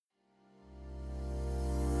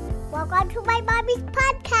Welcome to my mommy's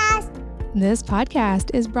podcast. This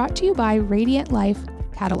podcast is brought to you by Radiant Life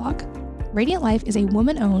Catalog. Radiant Life is a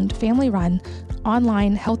woman-owned, family-run,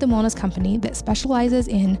 online health and wellness company that specializes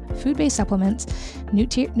in food-based supplements,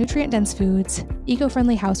 nutrient-dense foods,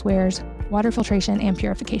 eco-friendly housewares, water filtration, and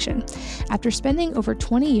purification. After spending over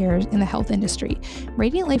 20 years in the health industry,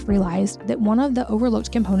 Radiant Life realized that one of the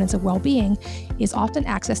overlooked components of well-being is often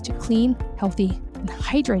access to clean, healthy, and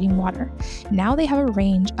hydrating water. Now they have a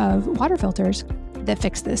range of water filters that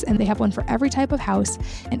fix this, and they have one for every type of house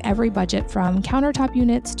and every budget, from countertop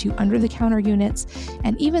units to under-the-counter units,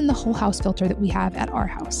 and even the whole house filter that we have at our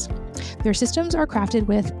house. Their systems are crafted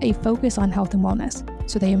with a focus on health and wellness,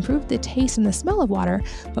 so they improve the taste and the smell of water,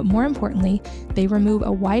 but more importantly, they remove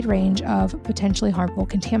a wide range of potentially harmful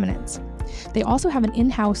contaminants. They also have an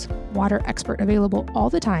in-house water expert available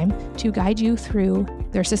all the time to guide you through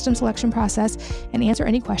their system selection process and answer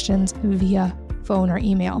any questions via phone or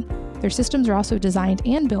email. Their systems are also designed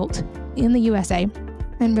and built in the USA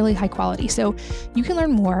and really high quality. So you can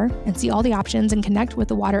learn more and see all the options and connect with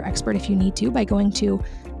the water expert if you need to by going to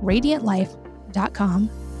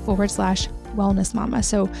radiantlife.com/wellness mama.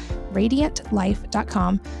 So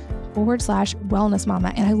radiantlife.com/wellness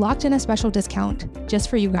mama. And I locked in a special discount just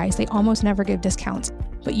for you guys. They almost never give discounts,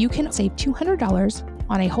 but you can save $200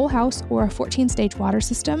 on a whole house or a 14-stage water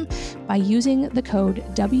system by using the code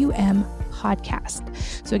WMPodcast.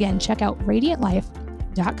 So again, check out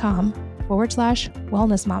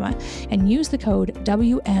radiantlife.com/wellness mama and use the code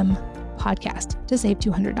WMPodcast to save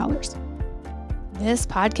 $200. This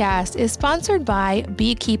podcast is sponsored by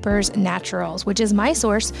Beekeepers Naturals, which is my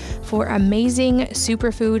source for amazing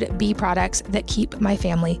superfood bee products that keep my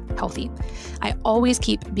family healthy. I always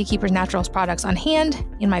keep Beekeepers Naturals products on hand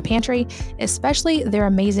in my pantry, especially their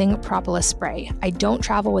amazing propolis spray. I don't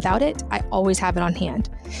travel without it. I always have it on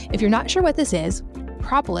hand. If you're not sure what this is,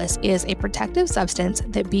 propolis is a protective substance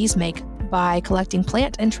that bees make by collecting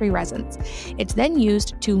plant and tree resins. It's then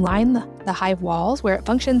used to line the hive walls, where it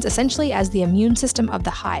functions essentially as the immune system of the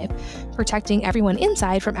hive, protecting everyone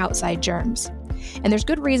inside from outside germs. And there's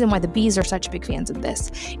good reason why the bees are such big fans of this.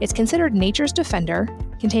 It's considered nature's defender,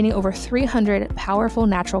 containing over 300 powerful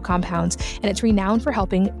natural compounds, and it's renowned for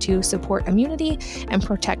helping to support immunity and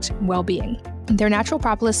protect well-being. Their natural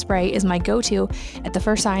propolis spray is my go-to at the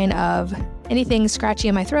first sign of anything scratchy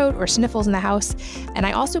in my throat or sniffles in the house. And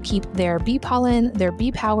I also keep their bee pollen, their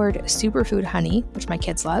bee-powered superfood honey, which my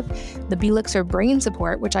kids love, the Belixir brain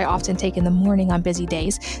support, which I often take in the morning on busy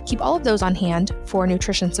days. Keep all of those on hand for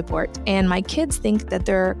nutrition support. And my kids think that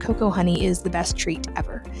their cocoa honey is the best treat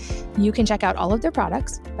ever. You can check out all of their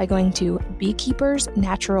products by going to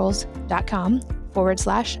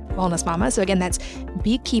beekeepersnaturals.com/wellness mama. So again, that's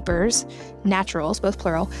Beekeepers Naturals, both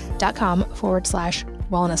plural,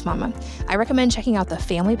 .com/wellness mama. I recommend checking out the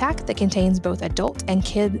family pack that contains both adult and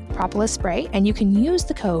kid propolis spray, and you can use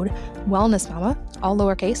the code wellness mama, all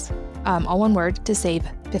lowercase, all one word, to save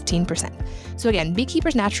 15%. So again,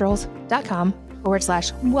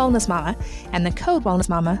 beekeepersnaturals.com/wellness mama, and the code wellness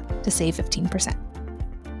mama to save 15%.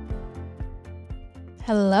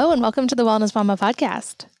 Hello, and welcome to the Wellness Mama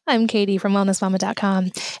podcast. I'm Katie from wellnessmama.com,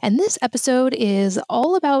 and this episode is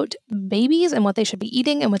all about babies and what they should be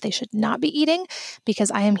eating and what they should not be eating, because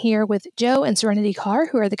I am here with Joe and Serenity Carr,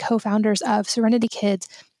 who are the co-founders of Serenity Kids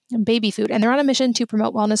Baby Food, and they're on a mission to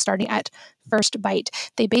promote wellness starting at first bite.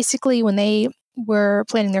 They basically, when they were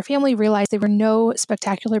planning their family, realized there were no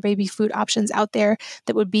spectacular baby food options out there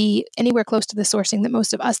that would be anywhere close to the sourcing that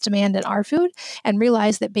most of us demand in our food, and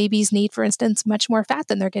realized that babies need, for instance, much more fat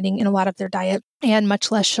than they're getting in a lot of their diet and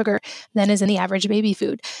much less sugar than is in the average baby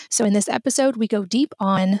food. So in this episode, we go deep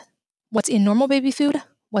on what's in normal baby food,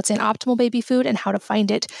 what's in optimal baby food, and how to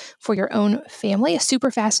find it for your own family. It's super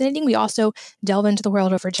fascinating. We also delve into the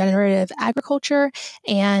world of regenerative agriculture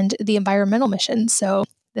and the environmental mission. So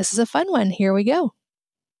this is a fun one. Here we go.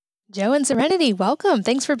 Joe and Serenity, welcome.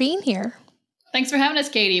 Thanks for being here. Thanks for having us,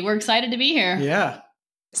 Katie. We're excited to be here. Yeah.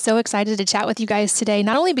 So excited to chat with you guys today,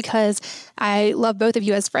 not only because I love both of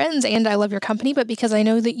you as friends and I love your company, but because I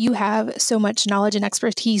know that you have so much knowledge and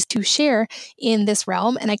expertise to share in this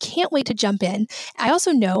realm, and I can't wait to jump in. I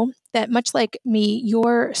also know that, much like me,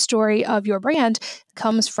 your story of your brand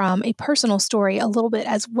comes from a personal story a little bit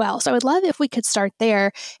as well. So I would love if we could start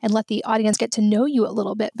there and let the audience get to know you a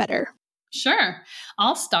little bit better. Sure.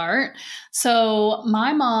 I'll start. So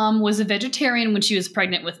my mom was a vegetarian when she was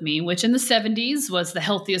pregnant with me, which in the 70s was the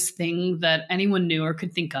healthiest thing that anyone knew or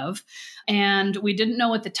could think of. And we didn't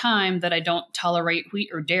know at the time that I don't tolerate wheat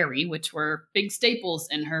or dairy, which were big staples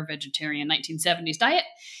in her vegetarian 1970s diet.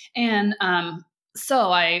 And so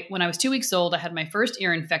when I was 2 weeks old, I had my first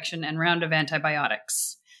ear infection and round of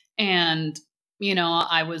antibiotics. And,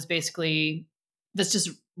 I was basically, this just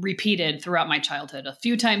repeated throughout my childhood. A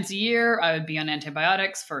few times a year, I would be on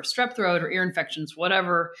antibiotics for strep throat or ear infections,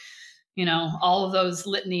 whatever, all of those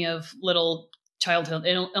litany of little childhood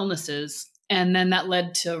illnesses. And then that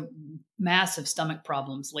led to massive stomach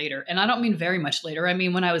problems later. And I don't mean very much later. I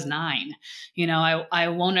mean, when I was 9, I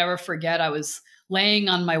won't ever forget. I was laying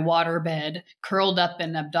on my water bed, curled up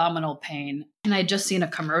in abdominal pain. And I'd just seen a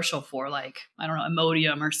commercial for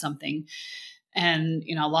Imodium or something. And,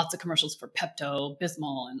 lots of commercials for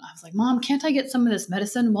Pepto-Bismol. And I was like, Mom, can't I get some of this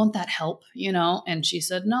medicine? Won't that help? And she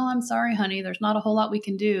said, no, I'm sorry, honey. There's not a whole lot we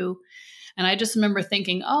can do. And I just remember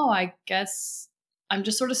thinking, oh, I guess I'm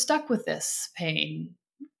just sort of stuck with this pain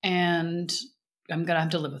and I'm going to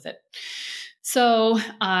have to live with it. So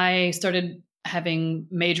I started having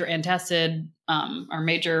major antacid or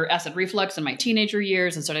major acid reflux in my teenager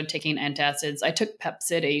years and started taking antacids. I took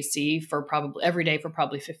Pepcid AC for probably every day for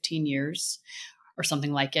probably 15 years or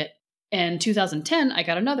something like it. In 2010, I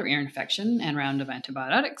got another ear infection and round of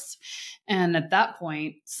antibiotics. And at that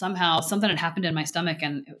point, somehow something had happened in my stomach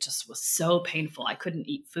and it just was so painful. I couldn't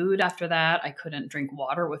eat food after that. I couldn't drink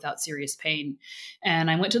water without serious pain.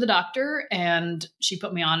 And I went to the doctor and she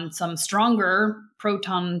put me on some stronger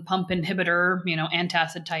proton pump inhibitor,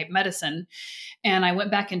 antacid type medicine. And I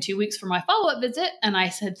went back in 2 weeks for my follow-up visit and I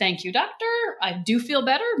said, thank you, doctor. I do feel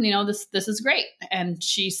better. This is great. And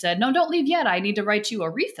she said, no, don't leave yet. I need to write you a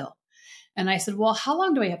refill. And I said, well, how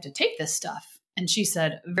long do I have to take this stuff? And she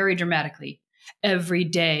said very dramatically, every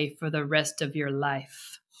day for the rest of your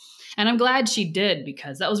life. And I'm glad she did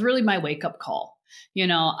because that was really my wake-up call.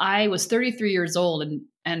 I was 33 years old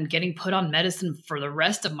and getting put on medicine for the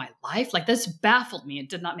rest of my life. Like this baffled me. It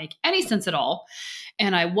did not make any sense at all.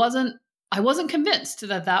 And I wasn't convinced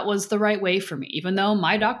that that was the right way for me, even though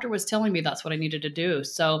my doctor was telling me that's what I needed to do.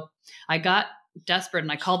 So I got desperate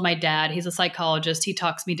and I called my dad. He's a psychologist. He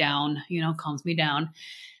talks me down, calms me down.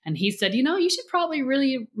 And he said, you should probably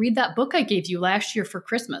really read that book I gave you last year for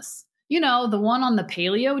Christmas. The one on the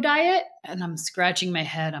paleo diet. And I'm scratching my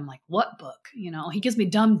head. I'm like, what book? He gives me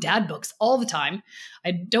dumb dad books all the time.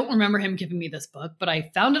 I don't remember him giving me this book, but I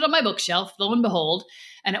found it on my bookshelf, lo and behold.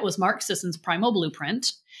 And it was Mark Sisson's Primal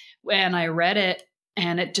Blueprint. And I read it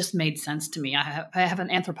and it just made sense to me. I have an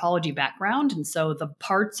anthropology background. And so the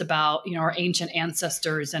parts about, our ancient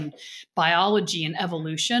ancestors and biology and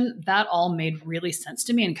evolution, that all made really sense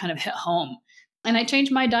to me and kind of hit home. And I changed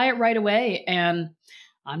my diet right away. And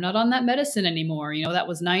I'm not on that medicine anymore. That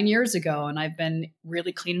was 9 years ago. And I've been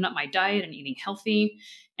really cleaning up my diet and eating healthy.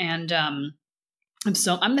 And I'm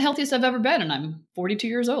the healthiest I've ever been. And I'm 42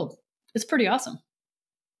 years old. It's pretty awesome.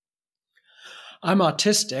 I'm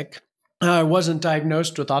autistic. I wasn't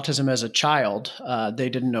diagnosed with autism as a child. They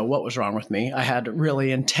didn't know what was wrong with me. I had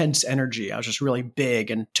really intense energy. I was just really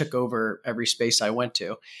big and took over every space I went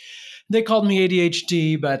to. They called me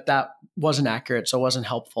ADHD, but that wasn't accurate, so it wasn't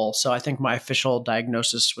helpful. So I think my official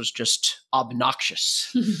diagnosis was just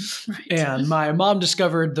obnoxious. Right. And my mom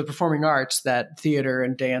discovered the performing arts, that theater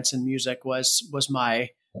and dance and music was my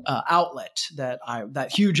outlet.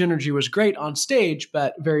 That huge energy was great on stage,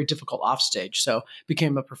 but very difficult off stage. So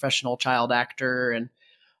became a professional child actor and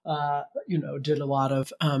did a lot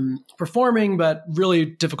of performing, but really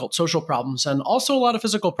difficult social problems and also a lot of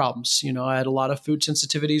physical problems. I had a lot of food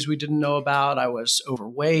sensitivities we didn't know about. I was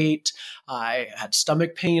overweight. I had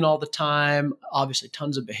stomach pain all the time, obviously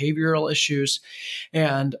tons of behavioral issues.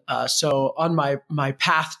 And so on my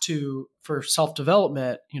path for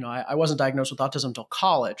self-development, I wasn't diagnosed with autism until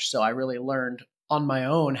college. So I really learned on my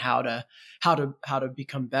own how to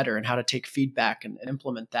become better and how to take feedback and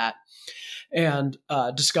implement that. And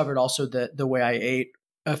discovered also that the way I ate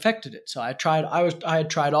affected it. So I had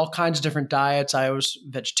tried all kinds of different diets. I was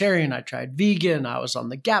vegetarian. I tried vegan. I was on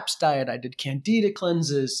the GAPS diet. I did candida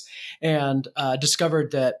cleanses and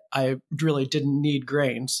discovered that I really didn't need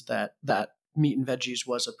grains, that meat and veggies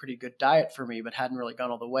was a pretty good diet for me, but hadn't really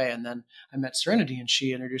gone all the way. And then I met Serenity and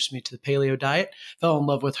she introduced me to the paleo diet, fell in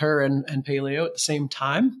love with her and paleo at the same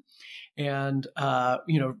time. And,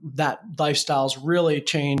 that lifestyle's really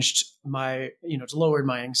changed it's lowered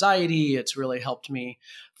my anxiety. It's really helped me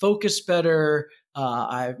focus better.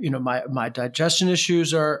 My digestion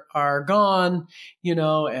issues are gone,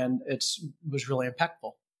 and was really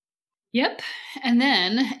impactful. Yep. And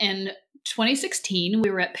then in 2016,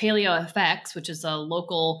 we were at Paleo FX, which is a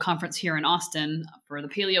local conference here in Austin for the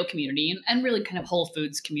paleo community and really kind of whole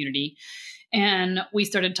foods community. And we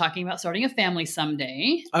started talking about starting a family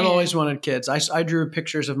someday. I've always wanted kids. I drew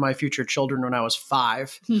pictures of my future children when I was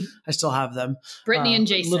 5. I still have them. Brittany and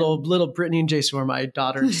Jason. Little Brittany and Jason were my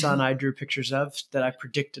daughter and son I drew pictures of that I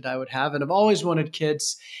predicted I would have. And I've always wanted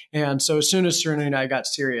kids. And so as soon as Serenity and I got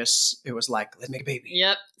serious, it was like, let's make a baby.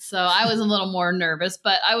 Yep. So I was a little more nervous,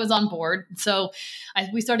 but I was on board. So I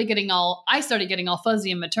started getting all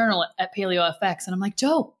fuzzy and maternal at Paleo FX. And I'm like,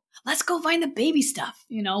 Joe, let's go find the baby stuff.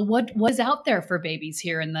 What was out there for babies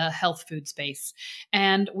here in the health food space?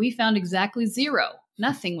 And we found exactly zero.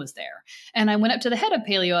 Nothing was there. And I went up to the head of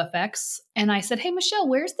Paleo FX and I said, hey, Michelle,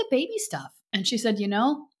 where's the baby stuff? And she said,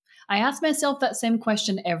 I ask myself that same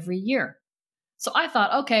question every year. So I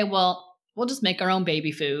thought, okay, well, we'll just make our own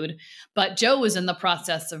baby food. But Joe was in the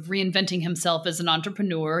process of reinventing himself as an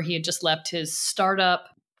entrepreneur. He had just left his startup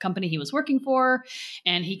company he was working for,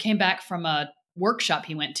 and he came back from a workshop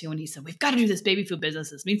he went to, and he said, we've got to do this baby food business.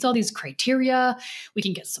 This meets all these criteria. We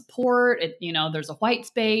can get support. There's a white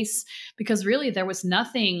space, because really there was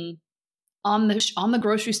nothing on the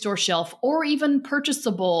grocery store shelf or even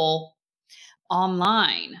purchasable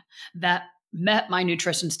online that met my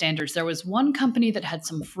nutrition standards. There was one company that had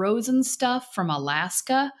some frozen stuff from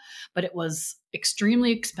Alaska, but it was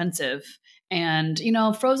extremely expensive. And,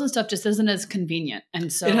 frozen stuff just isn't as convenient.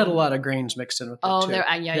 And so it had a lot of grains mixed in with it too.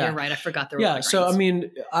 You're right. I forgot there were a lot of so grains. I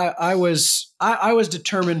mean, I was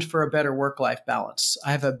determined for a better work-life balance.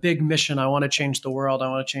 I have a big mission. I want to change the world. I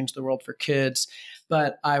want to change the world for kids.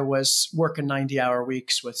 But I was working 90-hour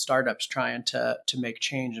weeks with startups trying to make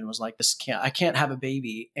change, and was like, I can't have a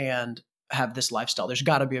baby and have this lifestyle. There's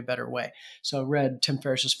got to be a better way. So I read Tim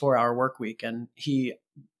Ferriss's 4-Hour Work Week, and he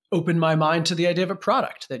opened my mind to the idea of a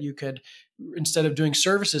product that you could, instead of doing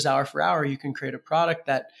services hour for hour, you can create a product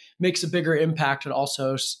that makes a bigger impact and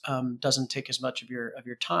also doesn't take as much of your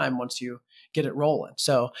time once you get it rolling.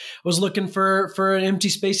 So I was looking for an empty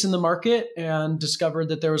space in the market and discovered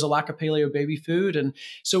that there was a lack of paleo baby food. And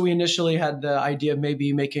so we initially had the idea of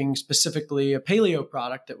maybe making specifically a paleo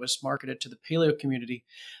product that was marketed to the paleo community.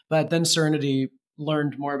 But then Serenity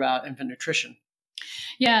learned more about infant nutrition.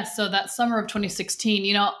 Yeah. So that summer of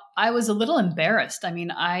 2016, I was a little embarrassed. I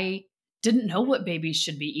mean, I didn't know what babies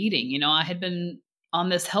should be eating. I had been on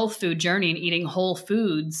this health food journey and eating whole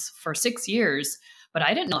foods for 6 years, but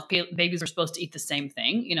I didn't know if babies were supposed to eat the same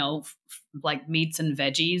thing, like meats and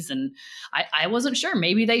veggies. And I wasn't sure.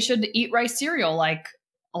 Maybe they should eat rice cereal like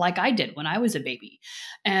I did when I was a baby.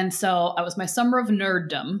 And so it was my summer of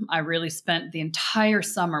nerddom. I really spent the entire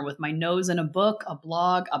summer with my nose in a book, a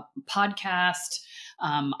blog, a podcast.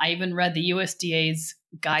 I even read the USDA's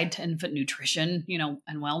Guide to Infant Nutrition,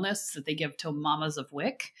 and Wellness that they give to mamas of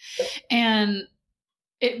WIC. And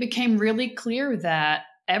it became really clear that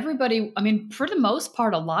everybody, for the most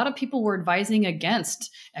part, a lot of people were advising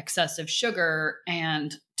against excessive sugar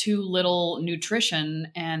and too little nutrition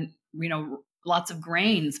and, lots of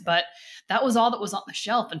grains, but that was all that was on the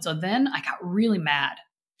shelf. And so then I got really mad.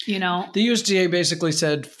 The USDA basically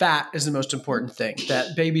said fat is the most important thing,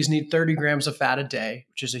 that babies need 30 grams of fat a day,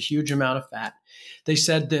 which is a huge amount of fat. They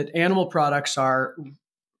said that animal products are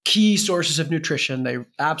key sources of nutrition. They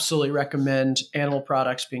absolutely recommend animal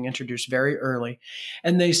products being introduced very early.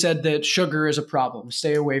 And they said that sugar is a problem.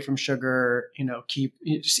 Stay away from sugar, keep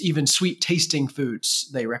even sweet tasting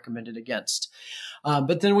foods they recommended against.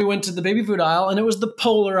 But then we went to the baby food aisle, and it was the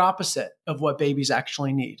polar opposite of what babies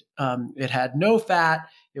actually need. It had no fat.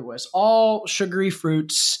 It was all sugary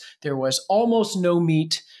fruits. There was almost no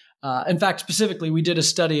meat. In fact, specifically, we did a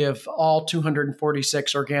study of all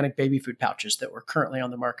 246 organic baby food pouches that were currently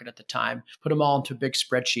on the market at the time, put them all into a big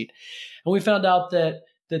spreadsheet. And we found out that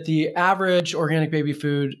the average organic baby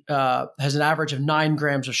food has an average of 9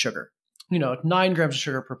 grams of sugar. 9 grams of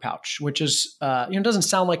sugar per pouch, which is, doesn't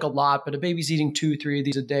sound like a lot, but a baby's eating 2-3 of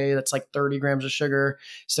these a day. That's like 30 grams of sugar.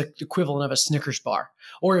 It's the equivalent of a Snickers bar.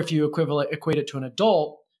 Or if you equate it to an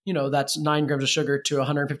adult, that's 9 grams of sugar to a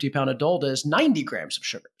 150-pound adult is 90 grams of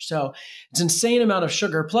sugar. So it's an insane amount of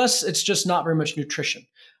sugar. Plus, it's just not very much nutrition.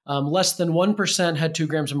 Less than 1% had 2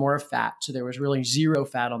 grams or more of fat. So there was really zero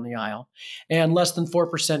fat on the aisle. And less than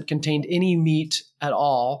 4% contained any meat at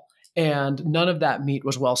all. And none of that meat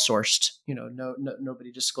was well sourced. Nobody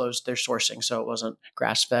disclosed their sourcing, so it wasn't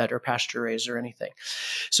grass-fed or pasture-raised or anything.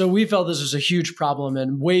 So we felt this was a huge problem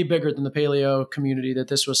and way bigger than the paleo community. That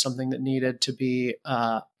this was something that needed to be,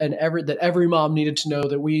 that every mom needed to know.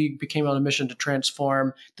 That we became on a mission to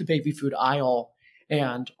transform the baby food aisle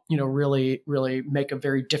and really, really make a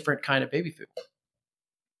very different kind of baby food.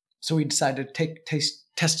 So we decided to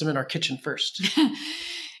test them in our kitchen first.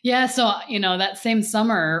 Yeah. So, that same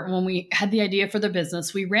summer when we had the idea for the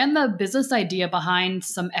business, we ran the business idea behind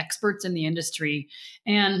some experts in the industry.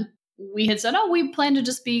 And we had said, oh, we plan to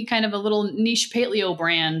just be kind of a little niche paleo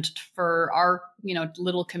brand for our,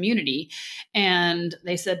 little community. And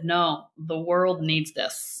they said, no, the world needs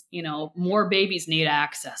this. More babies need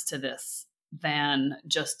access to this than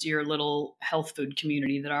just your little health food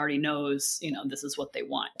community that already knows, this is what they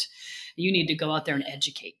want. You need to go out there and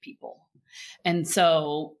educate people. And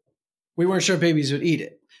so we weren't sure babies would eat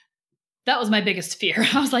it. That was my biggest fear.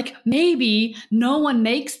 I was like, maybe no one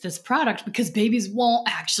makes this product because babies won't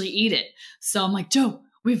actually eat it. So I'm like, Joe,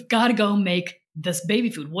 we've got to go make this baby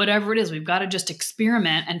food, whatever it is. We've got to just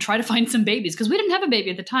experiment and try to find some babies because we didn't have a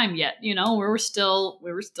baby at the time yet. We were still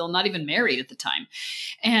not even married at the time.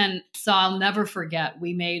 And so I'll never forget,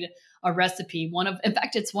 we made a recipe. In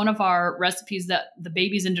fact, it's one of our recipes that the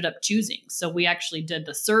babies ended up choosing. So we actually did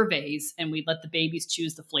the surveys and we let the babies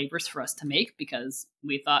choose the flavors for us to make because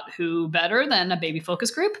we thought who better than a baby focus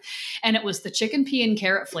group. And it was the chicken, pea, and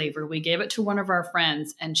carrot flavor. We gave it to one of our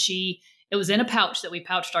friends and it was in a pouch that we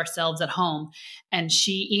pouched ourselves at home. And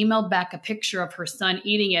she emailed back a picture of her son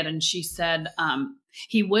eating it. And she said,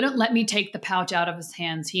 he wouldn't let me take the pouch out of his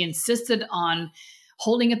hands. He insisted on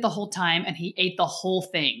holding it the whole time, and he ate the whole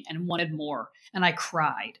thing and wanted more. And I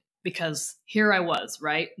cried because here I was,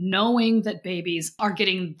 right? Knowing that babies are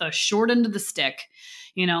getting the short end of the stick,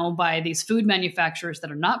 by these food manufacturers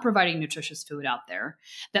that are not providing nutritious food out there,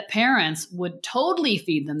 that parents would totally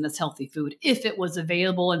feed them this healthy food if it was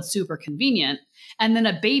available and super convenient. And then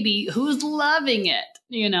a baby who's loving it,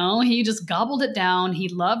 he just gobbled it down. He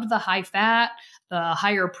loved the high fat, the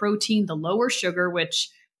higher protein, the lower sugar, which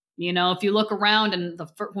if you look around and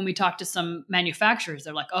when we talk to some manufacturers,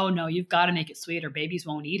 they're like, oh no, you've got to make it sweet or babies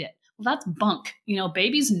won't eat it. Well, that's bunk.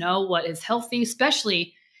 Babies know what is healthy,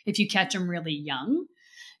 especially if you catch them really young,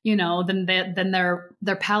 then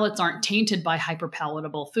their palates aren't tainted by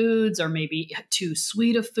hyperpalatable foods or maybe too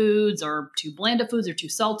sweet of foods or too bland of foods or too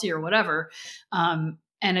salty or whatever. And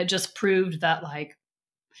it just proved that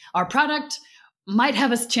our product might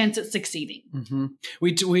have a chance at succeeding. Mm-hmm.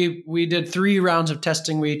 We did 3 rounds of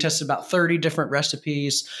testing. We tested about 30 different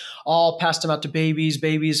recipes, all passed them out to babies,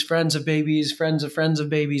 friends of babies, friends of friends of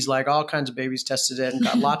babies, like all kinds of babies tested it and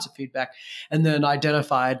got lots of feedback, and then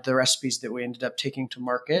identified the recipes that we ended up taking to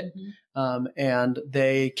market. Mm-hmm. And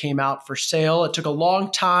they came out for sale. It took a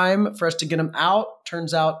long time for us to get them out.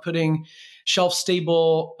 Turns out putting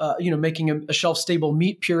shelf-stable, making a shelf-stable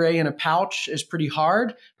meat puree in a pouch is pretty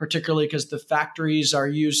hard, particularly because the factories are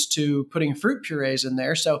used to putting fruit purees in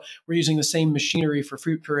there. So we're using the same machinery for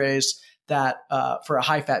fruit purees that for a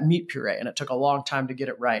high-fat meat puree, and it took a long time to get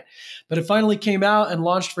it right. But it finally came out and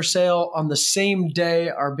launched for sale on the same day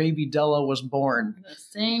our baby Della was born. The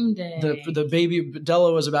same day. The baby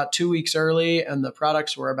Della was about 2 weeks early, and the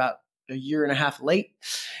products were about a year and a half late.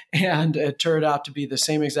 And it turned out to be the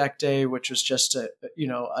same exact day, which was just a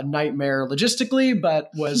nightmare logistically, but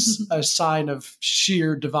was a sign of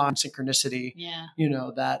sheer divine synchronicity,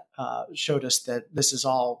 that showed us that this is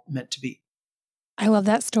all meant to be. I love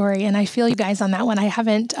that story, and I feel you guys on that one. I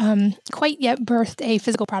haven't quite yet birthed a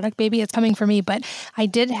physical product baby. It's coming for me, but I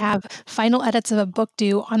did have final edits of a book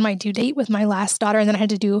due on my due date with my last daughter, and then I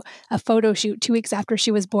had to do a photo shoot 2 weeks after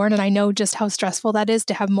she was born, and I know just how stressful that is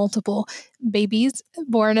to have multiple babies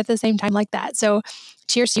born at the same time like that. So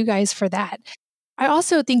cheers to you guys for that. I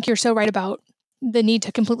also think you're so right about the need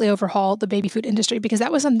to completely overhaul the baby food industry, because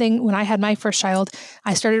that was something when I had my first child,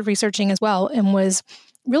 I started researching as well and was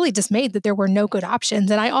really dismayed that there were no good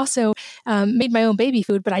options. And I also made my own baby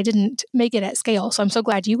food, but I didn't make it at scale. So I'm so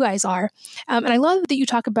glad you guys are. And I love that you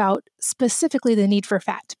talk about specifically the need for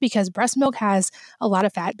fat, because breast milk has a lot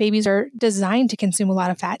of fat. Babies are designed to consume a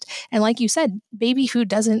lot of fat. And like you said, baby food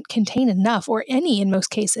doesn't contain enough or any in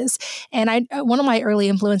most cases. And one of my early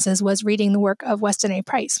influences was reading the work of Weston A.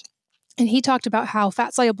 Price. And he talked about how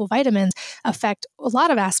fat-soluble vitamins affect a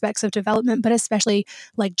lot of aspects of development, but especially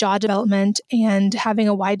like jaw development and having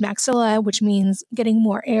a wide maxilla, which means getting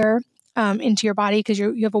more air into your body because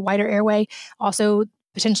you have a wider airway. Also,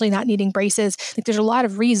 potentially not needing braces. Like there's a lot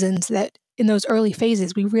of reasons that in those early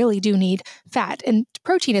phases, we really do need fat and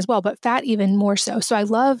protein as well, but fat even more so. So I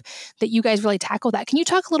love that you guys really tackle that. Can you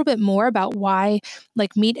talk a little bit more about why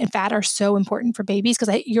like meat and fat are so important for babies?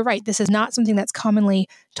 Because you're right, this is not something that's commonly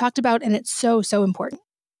talked about, and it's so, so important.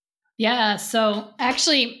 Yeah. So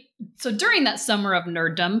during that summer of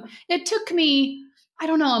nerddom, it took me,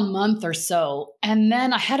 a month or so. And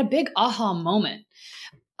then I had a big aha moment.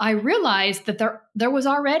 I realized that there was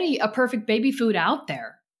already a perfect baby food out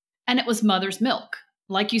there. And it was mother's milk.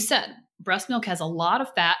 Like you said, breast milk has a lot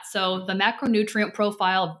of fat. So the macronutrient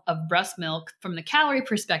profile of breast milk from the calorie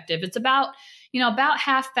perspective, it's about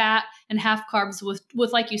half fat and half carbs with,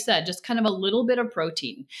 like you said, just kind of a little bit of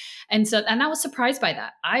protein. And I was surprised by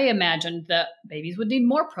that. I imagined that babies would need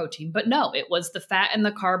more protein, but no, it was the fat and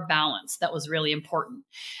the carb balance that was really important.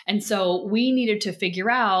 And so we needed to figure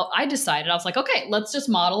out, I was like, okay, let's just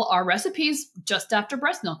model our recipes just after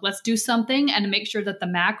breast milk. Let's do something and make sure that the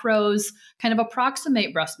macros kind of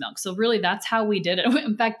approximate breast milk. So really that's how we did it.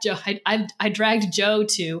 In fact, Joe, I dragged Joe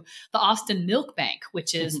to the Austin Milk Bank,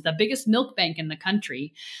 which is the biggest milk bank in the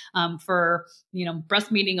country, for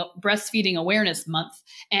breastfeeding awareness month.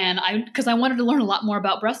 And because I wanted to learn a lot more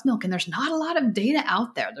about breast milk, and there's not a lot of data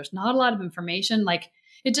out there. There's not a lot of information. Like,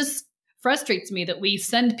 it just frustrates me that we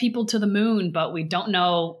send people to the moon, but we don't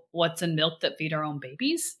know what's in milk that feed our own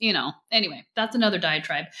babies. Anyway, that's another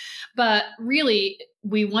diatribe. But really,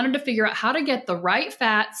 we wanted to figure out how to get the right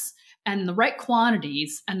fats and the right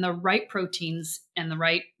quantities and the right proteins and the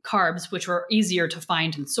right carbs, which were easier to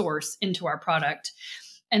find and source, into our product.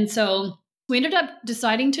 And so we ended up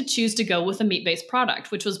deciding to choose to go with a meat-based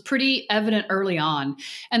product, which was pretty evident early on.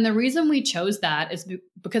 And the reason we chose that is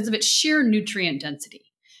because of its sheer nutrient density.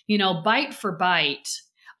 Bite for bite,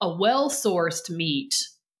 a well-sourced meat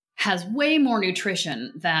has way more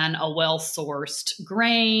nutrition than a well-sourced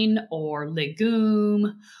grain or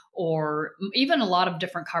legume or even a lot of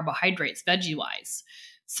different carbohydrates, veggie-wise.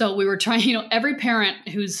 So we were trying, every parent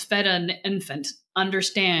who's fed an infant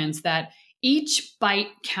understands that each bite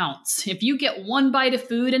counts. If you get one bite of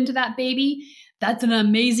food into that baby, that's an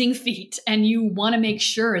amazing feat. And you want to make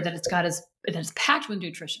sure that it's packed with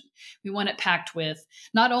nutrition. We want it packed with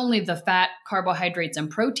not only the fat, carbohydrates, and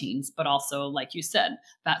proteins, but also, like you said,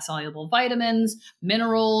 fat-soluble vitamins,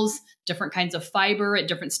 minerals, different kinds of fiber at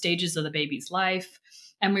different stages of the baby's life.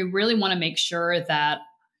 And we really want to make sure that,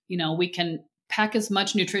 we can pack as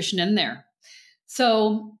much nutrition in there.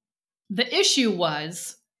 So the issue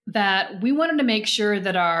was that we wanted to make sure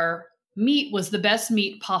that our meat was the best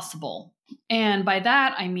meat possible. And by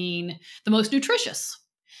that, I mean the most nutritious.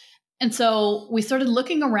 And so we started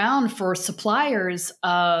looking around for suppliers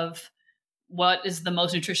of what is the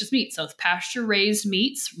most nutritious meat. So it's pasture-raised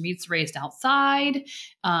meats raised outside,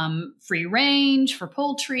 free range for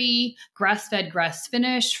poultry, grass-fed,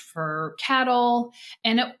 grass-finished for cattle.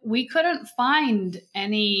 And we couldn't find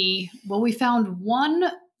any. Well, we found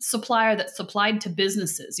one supplier that supplied to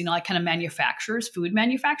businesses, like kind of manufacturers, food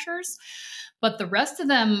manufacturers. But the rest of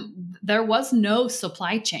them, there was no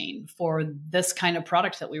supply chain for this kind of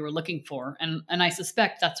product that we were looking for. And I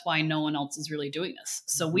suspect that's why no one else is really doing this.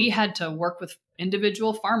 So we had to work with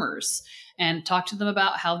individual farmers and talk to them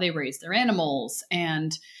about how they raise their animals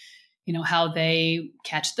and, how they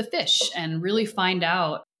catch the fish, and really find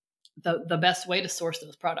out the best way to source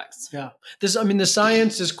those products. Yeah. The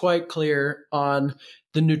science is quite clear on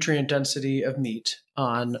the nutrient density of meat.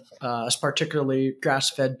 Particularly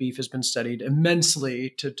grass-fed beef has been studied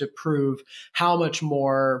immensely to prove how much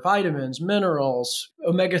more vitamins, minerals,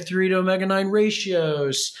 omega-3 to omega-9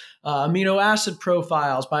 ratios, amino acid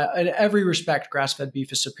profiles. In every respect, grass-fed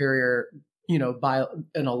beef is superior, by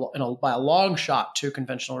a long shot to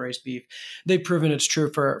conventional raised beef. They've proven it's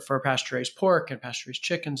true for pasture-raised pork and pasture-raised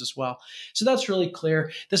chickens as well. So that's really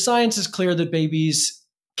clear. The science is clear that babies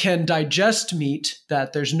can digest meat,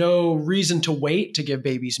 that there's no reason to wait to give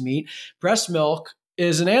babies meat. Breast milk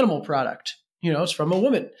is an animal product. It's from a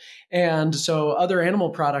woman. And so other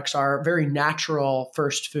animal products are very natural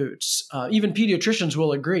first foods. Even pediatricians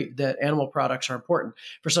will agree that animal products are important.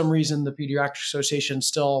 For some reason, the Pediatric Association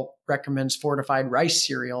still recommends fortified rice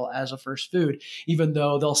cereal as a first food, even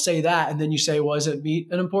though they'll say that. And then you say, well, is it meat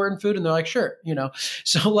an important food? And they're like, sure.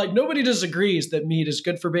 So nobody disagrees that meat is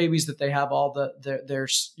good for babies, that they have all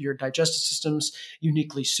your digestive systems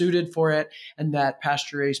uniquely suited for it, and that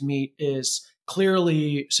pasture-raised meat is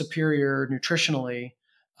clearly superior nutritionally,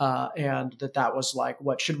 and that was like,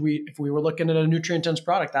 if we were looking at a nutrient dense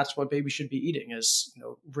product, that's what babies should be eating, is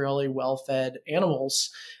really well-fed animals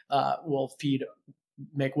will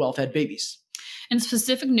make well-fed babies. And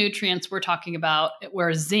specific nutrients we're talking about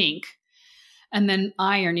were zinc and then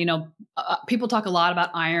iron. People talk a lot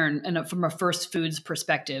about iron from a first foods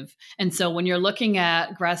perspective. And so when you're looking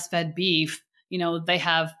at grass-fed beef,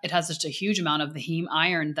 it has just a huge amount of the heme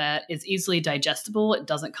iron that is easily digestible. It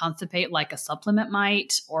doesn't constipate like a supplement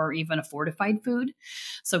might, or even a fortified food.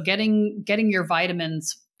 So getting your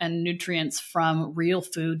vitamins and nutrients from real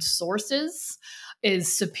food sources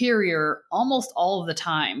is superior almost all of the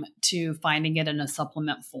time to finding it in a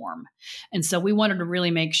supplement form. And so we wanted to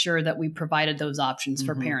really make sure that we provided those options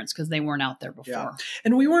for parents because they weren't out there before. Yeah.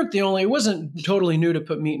 And we weren't the only, it wasn't totally new to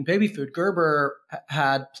put meat in baby food. Gerber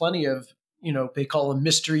had plenty of, they call them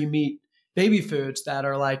mystery meat baby foods that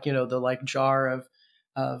are like, the like jar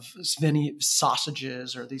of Svenny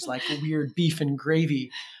sausages or these like weird beef and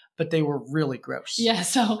gravy, but they were really gross. Yeah.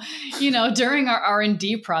 So, during our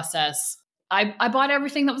R&D process, I bought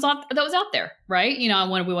everything that was out there, right? We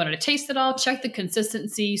wanted to taste it all, check the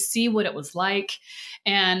consistency, see what it was like.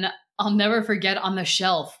 And I'll never forget on the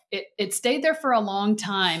shelf, it stayed there for a long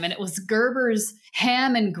time. And it was Gerber's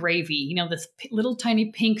ham and gravy, this little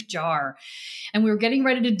tiny pink jar. And we were getting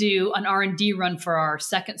ready to do an R&D run for our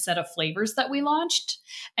second set of flavors that we launched.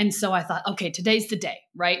 And so I thought, okay, today's the day,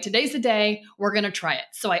 right? Today's the day. We're going to try it.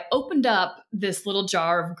 So I opened up this little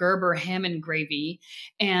jar of Gerber ham and gravy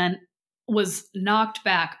and was knocked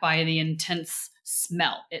back by the intense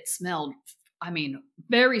smell. It smelled,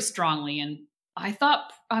 very strongly. And I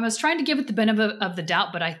thought I was trying to give it the benefit of the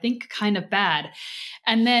doubt, but I think kind of bad.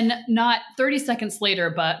 And then not 30 seconds later,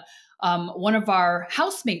 but one of our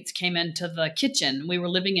housemates came into the kitchen. We were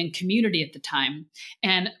living in community at the time.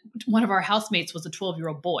 And one of our housemates was a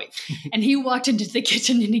 12-year-old boy. And he walked into the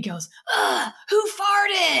kitchen and he goes, "Ugh, who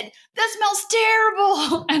farted? That smells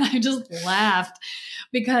terrible." And I just laughed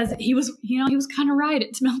because he was kind of right.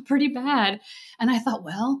 It smelled pretty bad. And I thought,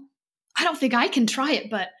 well, I don't think I can try it,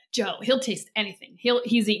 but Joe, he'll taste anything.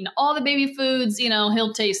 He's eaten all the baby foods.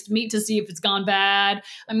 He'll taste meat to see if it's gone bad.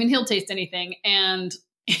 He'll taste anything. And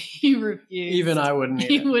he refused. Even I wouldn't eat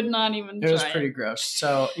it. He would not even try it. It was pretty gross.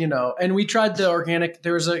 So, and we tried the organic,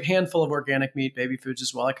 there was a handful of organic meat baby foods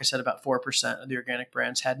as well. Like I said, about 4% of the organic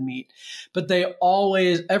brands had meat, but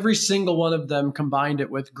every single one of them combined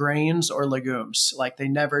it with grains or legumes. Like they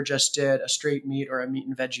never just did a straight meat or a meat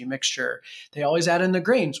and veggie mixture. They always add in the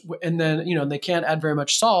grains. And then, they can't add very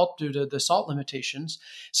much salt due to the salt limitations.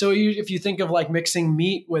 So if you think of like mixing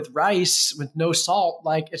meat with rice with no salt,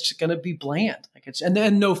 like it's going to be bland. And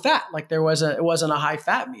then no fat. Like it wasn't a high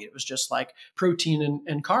fat meat. It was just like protein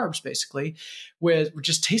and carbs basically, which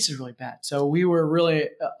just tasted really bad. So we were really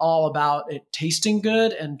all about it tasting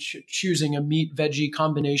good and choosing a meat veggie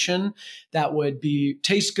combination that would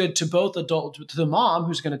taste good to both to the mom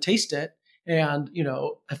who's going to taste it and,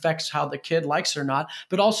 affects how the kid likes it or not,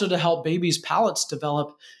 but also to help babies' palates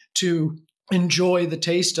develop to enjoy the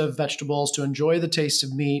taste of vegetables, to enjoy the taste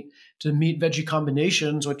of meat, to meat veggie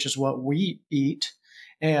combinations, which is what we eat.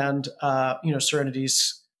 And,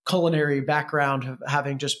 Serenity's culinary background of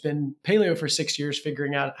having just been paleo for 6 years,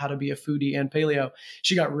 figuring out how to be a foodie and paleo,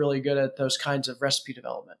 she got really good at those kinds of recipe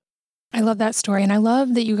development. I love that story. And I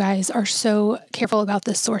love that you guys are so careful about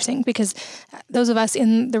this sourcing because those of us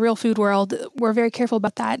in the real food world, we're very careful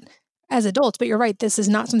about that as adults. But you're right, this is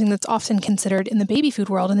not something that's often considered in the baby food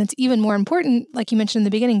world. And it's even more important, like you mentioned in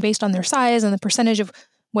the beginning, based on their size and the percentage of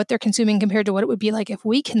what they're consuming compared to what it would be like if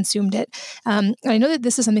we consumed it. And I know that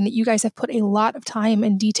this is something that you guys have put a lot of time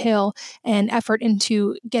and detail and effort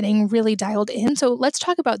into getting really dialed in. So let's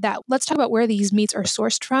talk about that. Let's talk about where these meats are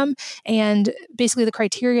sourced from and basically the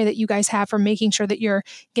criteria that you guys have for making sure that you're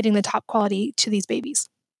getting the top quality to these babies.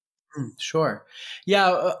 Sure.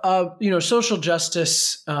 Yeah. Social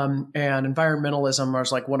justice and environmentalism are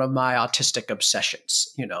like one of my autistic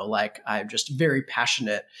obsessions. Like I'm just very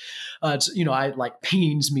passionate.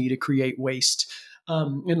 Pains me to create waste.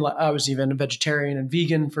 And I was even a vegetarian and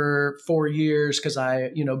vegan for 4 years because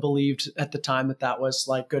I, believed at the time that was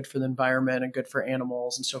like good for the environment and good for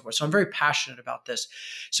animals and so forth. So I'm very passionate about this.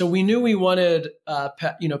 So we knew we wanted,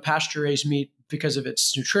 pasture raised meat because of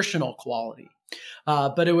its nutritional quality.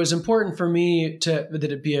 But it was important for me that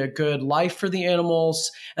it be a good life for the animals,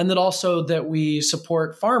 and that also that we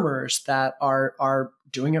support farmers that are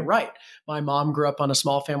doing it right. My mom grew up on a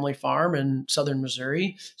small family farm in southern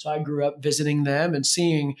Missouri, so I grew up visiting them and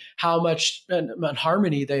seeing how much in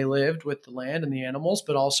harmony they lived with the land and the animals,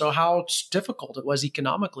 but also how difficult it was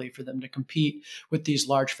economically for them to compete with these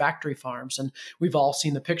large factory farms. And we've all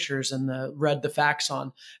seen the pictures and read the facts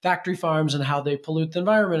on factory farms and how they pollute the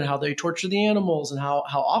environment and how they torture the animals and how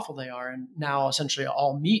awful they are. And now essentially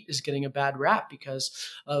all meat is getting a bad rap because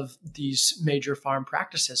of these major farm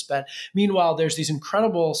practices. But meanwhile, there's these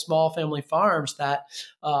incredible small family farms that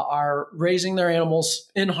are raising their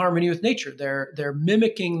animals in harmony with nature. They're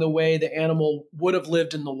mimicking the way the animal would have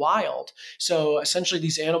lived in the wild. So essentially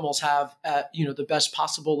these animals have the best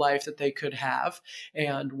possible life that they could have.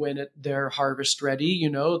 And when they're harvest ready,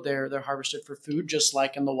 they're harvested for food, just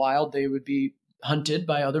like in the wild, they would be hunted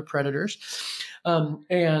by other predators.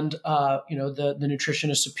 The nutrition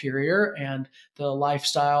is superior and the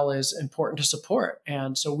lifestyle is important to support.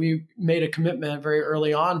 And so we made a commitment very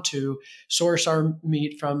early on to source our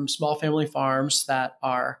meat from small family farms that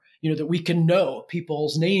are, that we can know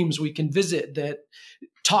people's names, we can visit, that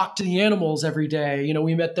talk to the animals every day.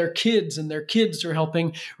 We met their kids and their kids are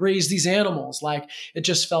helping raise these animals. Like, it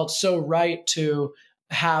just felt so right to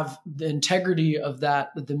have the integrity of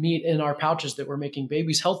the meat in our pouches that we're making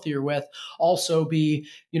babies healthier with also be,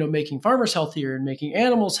 making farmers healthier and making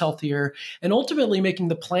animals healthier and ultimately making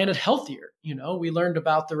the planet healthier. We learned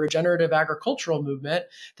about the regenerative agricultural movement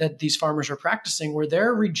that these farmers are practicing, where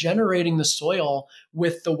they're regenerating the soil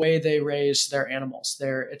with the way they raise their animals.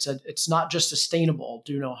 It's not just sustainable,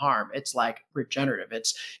 do no harm. It's like regenerative.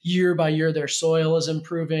 It's year by year, their soil is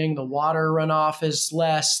improving. The water runoff is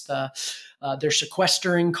less. They're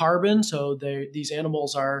sequestering carbon. So these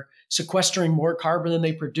animals are sequestering more carbon than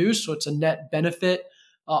they produce. So it's a net benefit,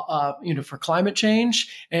 for climate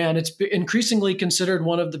change. And it's increasingly considered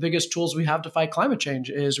one of the biggest tools we have to fight climate change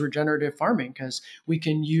is regenerative farming, because we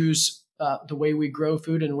can use the way we grow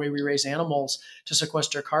food and the way we raise animals to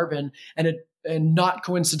sequester carbon. And not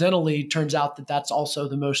coincidentally turns out that that's also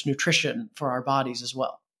the most nutrition for our bodies as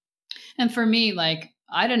well. And for me,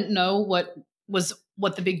 I didn't know what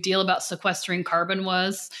the big deal about sequestering carbon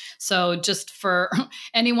was. So just for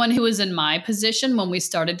anyone who was in my position when we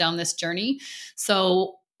started down this journey.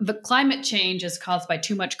 So the climate change is caused by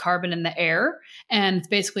too much carbon in the air. And it's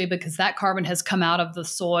basically because that carbon has come out of the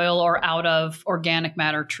soil or out of organic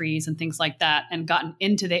matter, trees and things like that, and gotten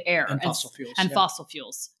into the air. And fossil fuels. And fossil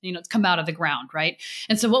fuels. It's come out of the ground, right?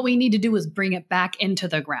 And so what we need to do is bring it back into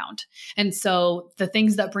the ground. And so the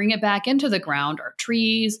things that bring it back into the ground are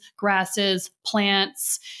trees, grasses,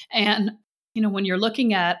 plants, and when you're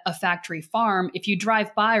looking at a factory farm, if you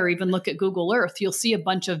drive by or even look at Google Earth, you'll see a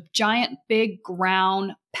bunch of giant, big,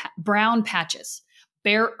 brown patches,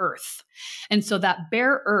 bare earth. And so that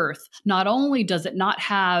bare earth, not only does it not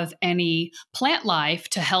have any plant life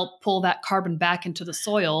to help pull that carbon back into the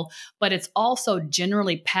soil, but it's also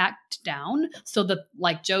generally packed down so that,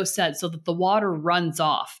 like Joe said, so that the water runs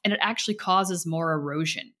off, and it actually causes more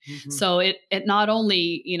erosion. Mm-hmm. So it not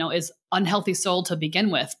only, is unhealthy soil to begin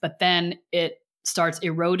with, but then it starts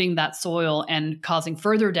eroding that soil and causing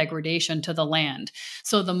further degradation to the land.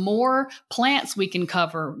 So the more plants we can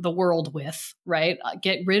cover the world with, right,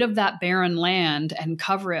 get rid of that barren land and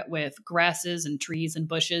cover it with grasses and trees and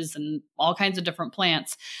bushes and all kinds of different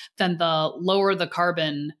plants, then the lower the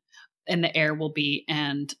carbon in the air will be.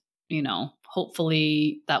 And,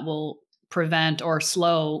 hopefully that will prevent or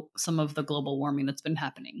slow some of the global warming that's been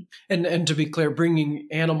happening. And to be clear, bringing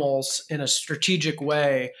animals in a strategic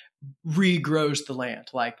way regrows the land,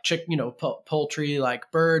 like poultry, like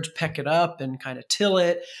birds peck it up and kind of till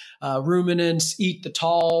it. Ruminants eat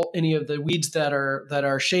any of the weeds that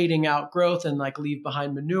are shading out growth and leave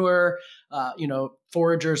behind manure.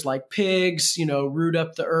 Foragers like pigs, root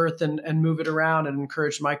up the earth and move it around and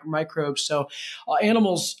encourage microbes. So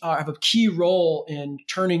animals have a key role in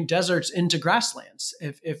turning deserts into grasslands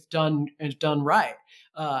if done right.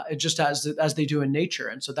 Just as they do in nature.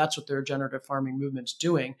 And so that's what the regenerative farming movement's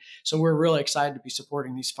doing. So we're really excited to be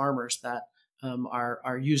supporting these farmers that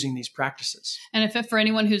are using these practices. And if for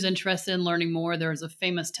anyone who's interested in learning more, there's a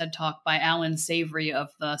famous TED Talk by Alan Savory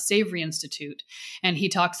of the Savory Institute. And he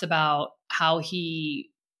talks about how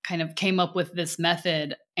he kind of came up with this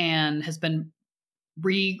method and has been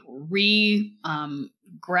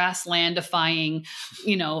grasslandifying,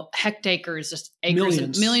 hectares, just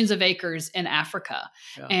acres, millions of acres in Africa.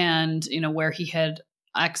 Yeah. And, where he had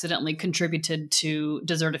accidentally contributed to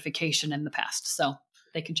desertification in the past. So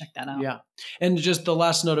they can check that out. Yeah. And just the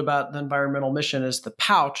last note about the environmental mission is the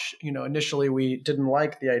pouch. Initially we didn't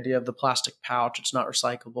like the idea of the plastic pouch. It's not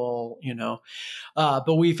recyclable,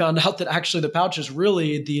 but we found out that actually the pouch is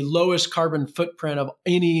really the lowest carbon footprint of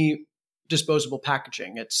any disposable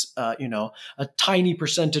packaging. It's, a tiny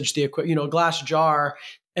percentage, a glass jar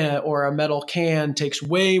or a metal can takes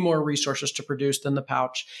way more resources to produce than the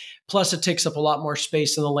pouch. Plus, it takes up a lot more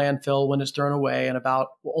space in the landfill when it's thrown away, and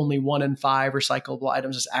about only 1 in 5 recyclable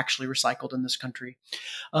items is actually recycled in this country.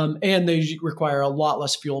 And they require a lot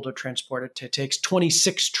less fuel to transport it. It takes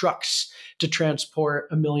 26 trucks to transport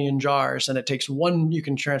 1 million jars, and it takes you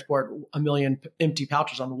can transport 1 million empty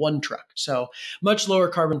pouches on one truck. So much lower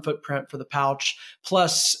carbon footprint for the pouch.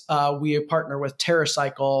 Plus, we partner with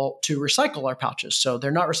TerraCycle to recycle our pouches. So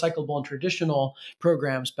they're not recyclable in traditional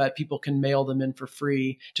programs, but people can mail them in for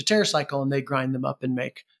free to TerraCycle, and they grind them up and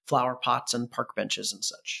make flower pots and park benches and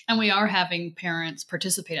such. And we are having parents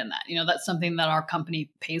participate in that. That's something that our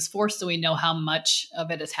company pays for. So we know how much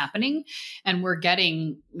of it is happening. And we're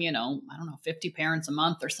getting, 50 parents a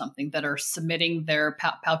month or something that are submitting their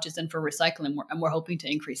pouches in for recycling. And we're hoping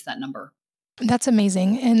to increase that number. That's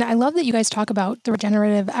amazing. And I love that you guys talk about the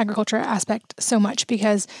regenerative agriculture aspect so much,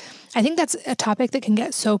 because I think that's a topic that can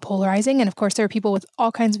get so polarizing. And of course, there are people with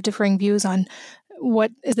all kinds of differing views on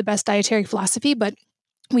what is the best dietary philosophy. But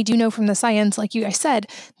we do know from the science, like you guys said,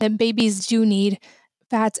 that babies do need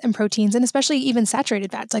fats and proteins, and especially even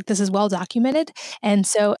saturated fats. Like, this is well documented. And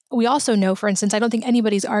so we also know, for instance, I don't think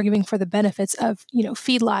anybody's arguing for the benefits of,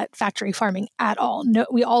 feedlot factory farming at all. No,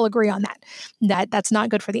 we all agree on that that's not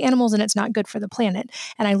good for the animals and it's not good for the planet.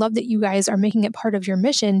 And I love that you guys are making it part of your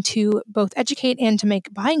mission to both educate and to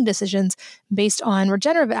make buying decisions based on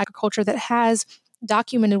regenerative agriculture that has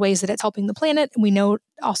documented ways that it's helping the planet. And we know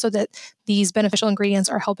also that these beneficial ingredients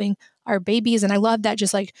are helping our babies. And I love that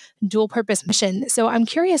just like dual purpose mission. So I'm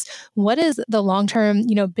curious, what is the long-term,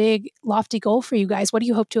 big lofty goal for you guys? What do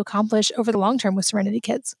you hope to accomplish over the long term with Serenity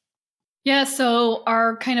Kids? Yeah, so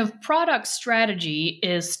our kind of product strategy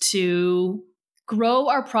is to grow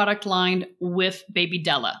our product line with baby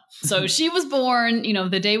Della. So she was born,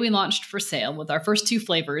 the day we launched for sale with our first 2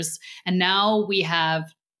 flavors. And now we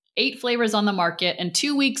have 8 flavors on the market. In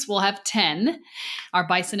 2 weeks, we'll have 10. Our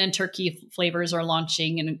bison and turkey flavors are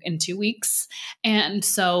launching in 2 weeks. And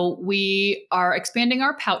so we are expanding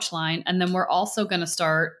our pouch line. And then we're also going to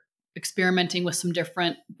start experimenting with some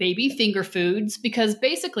different baby finger foods, because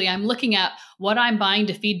basically I'm looking at what I'm buying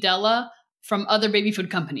to feed Della from other baby food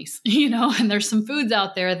companies, and there's some foods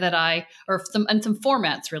out there that some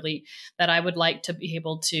formats really that I would like to be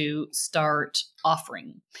able to start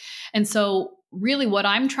offering. And so really what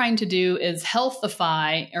I'm trying to do is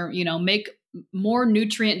healthify or, make more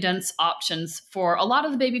nutrient dense options for a lot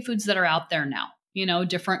of the baby foods that are out there now,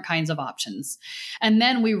 different kinds of options. And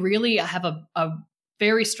then we really have a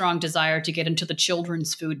very strong desire to get into the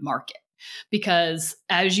children's food market. Because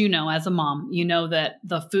as you know, as a mom, you know that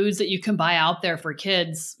the foods that you can buy out there for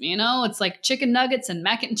kids, it's like chicken nuggets and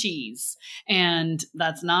mac and cheese. And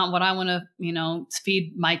that's not what I want to,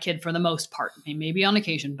 feed my kid for the most part. I mean, maybe on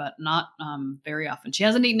occasion, but not very often. She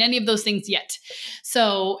hasn't eaten any of those things yet.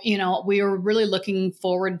 So, we are really looking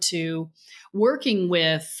forward to working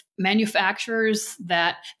with manufacturers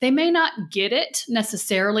that they may not get it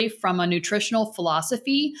necessarily from a nutritional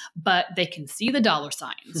philosophy, but they can see the dollar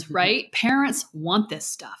signs, right? Parents want this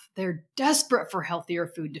stuff. They're desperate for healthier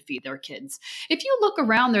food to feed their kids. If you look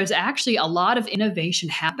around, there's actually a lot of innovation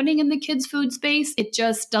happening in the kids' food space. It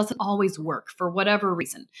just doesn't always work for whatever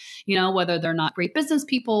reason, whether they're not great business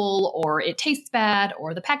people or it tastes bad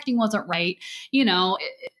or the packaging wasn't right,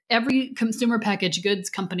 every consumer packaged goods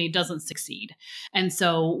company doesn't succeed. And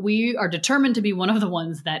so we are determined to be one of the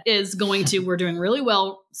ones that is going to. We're doing really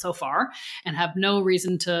well so far and have no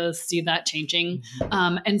reason to see that changing.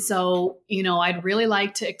 And so, I'd really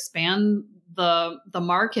like to expand the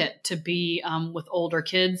market to be with older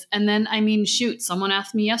kids. And then, someone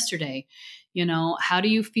asked me yesterday, how do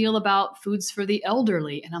you feel about foods for the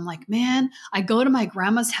elderly? And I'm like, man, I go to my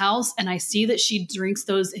grandma's house and I see that she drinks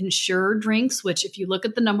those Ensure drinks, which if you look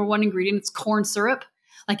at the number 1 ingredient, it's corn syrup.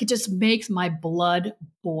 Like, it just makes my blood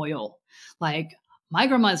boil. Like, my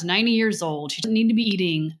grandma is 90 years old. She doesn't need to be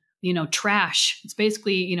eating, trash. It's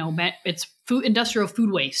basically, it's food, industrial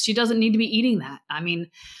food waste. She doesn't need to be eating that.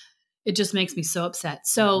 It just makes me so upset.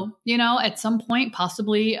 So, at some point,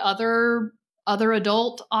 possibly other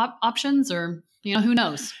adult options, or who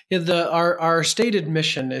knows? Yeah, our stated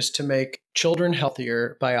mission is to make children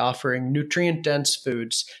healthier by offering nutrient dense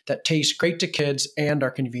foods that taste great to kids and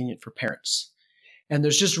are convenient for parents. And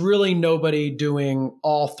there's just really nobody doing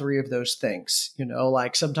all 3 of those things.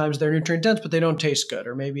 Like sometimes they're nutrient dense, but they don't taste good,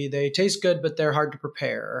 or maybe they taste good, but they're hard to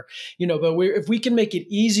prepare. But if we can make it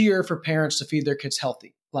easier for parents to feed their kids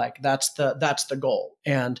healthy, like that's the goal.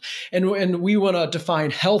 And we want to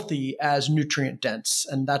define healthy as nutrient dense.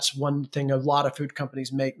 And that's one thing a lot of food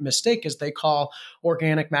companies make mistake is they call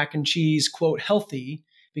organic mac and cheese, quote, healthy,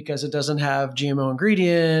 because it doesn't have GMO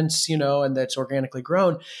ingredients, and that's organically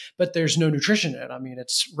grown, but there's no nutrition in it.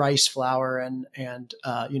 It's rice flour and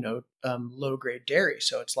low grade dairy.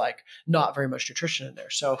 So it's like not very much nutrition in there.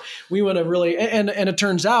 So we want to really, and it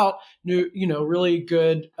turns out, really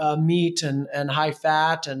good meat and high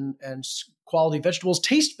fat and quality vegetables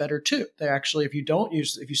taste better too. They actually, if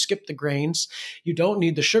you skip the grains, you don't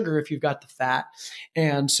need the sugar if you've got the fat.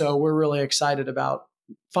 And so we're really excited about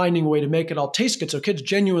finding a way to make it all taste good so kids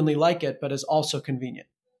genuinely like it, but is also convenient.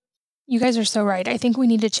 You guys are so right. I think we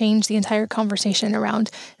need to change the entire conversation around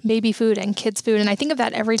baby food and kids food. And I think of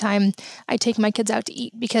that every time I take my kids out to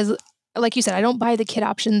eat because, like you said, I don't buy the kid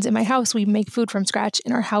options in my house. We make food from scratch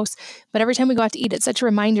in our house. But every time we go out to eat, it's such a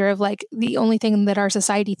reminder of like the only thing that our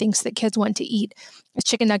society thinks that kids want to eat is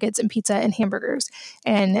chicken nuggets and pizza and hamburgers.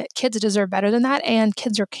 And kids deserve better than that. And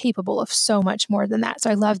kids are capable of so much more than that. So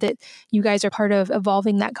I love that you guys are part of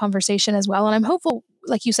evolving that conversation as well. And I'm hopeful,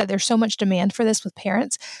 like you said, there's so much demand for this with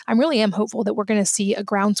parents. I really am hopeful that we're going to see a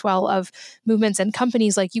groundswell of movements and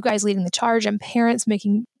companies like you guys leading the charge and parents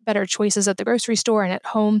making better choices at the grocery store and at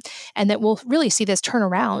home, and that we'll really see this turn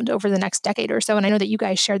around over the next decade or so. And I know that you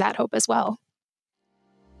guys share that hope as well.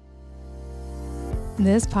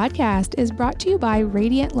 This podcast is brought to you by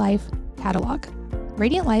Radiant Life Catalog.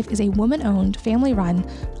 Radiant Life is a woman-owned, family-run,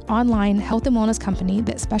 online health and wellness company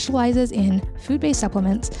that specializes in food-based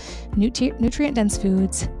supplements, nutrient-dense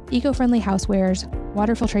foods, eco-friendly housewares,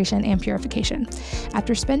 water filtration, and purification.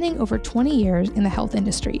 After spending over 20 years in the health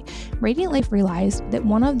industry, Radiant Life realized that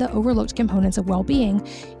one of the overlooked components of well-being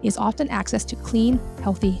is often access to clean,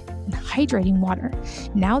 healthy, and hydrating water.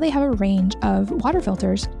 Now they have a range of water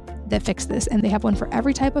filters that fix this, and they have one for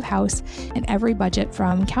every type of house and every budget,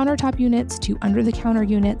 from countertop units to under-the-counter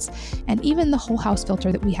units, and even the whole house filter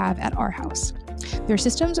that we have at our house. Their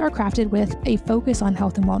systems are crafted with a focus on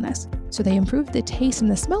health and wellness, so they improve the taste and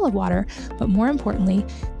the smell of water, but more importantly,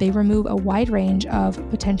 they remove a wide range of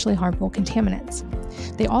potentially harmful contaminants.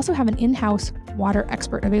 They also have an in-house water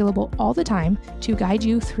expert available all the time to guide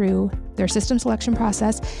you through their system selection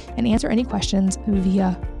process and answer any questions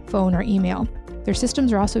via phone or email. Their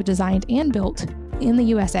systems are also designed and built in the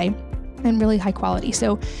USA and really high quality.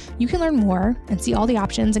 So you can learn more and see all the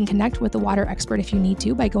options and connect with the water expert if you need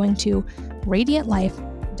to by going to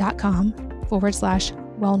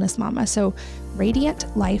radiantlife.com/wellnessmama. So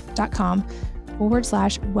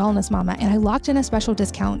radiantlife.com/wellnessmama. And I locked in a special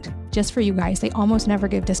discount just for you guys. They almost never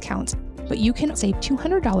give discounts, but you can save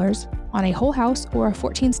 $200 on a whole house or a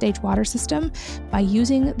 14-stage water system by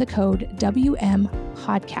using the code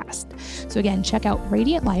WMPodcast. So again, check out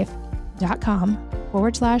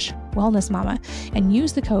radiantlife.com/wellnessmama and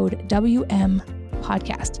use the code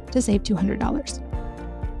WMPodcast to save $200.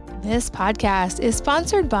 This podcast is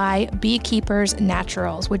sponsored by Beekeepers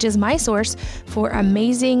Naturals, which is my source for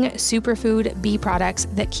amazing superfood bee products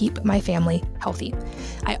that keep my family healthy.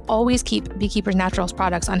 I always keep Beekeepers Naturals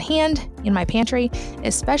products on hand in my pantry,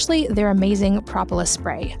 especially their amazing propolis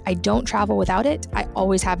spray. I don't travel without it. I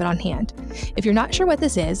always have it on hand. If you're not sure what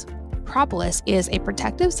this is, propolis is a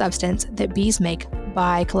protective substance that bees make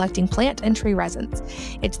by collecting plant and tree resins.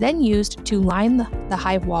 It's then used to line the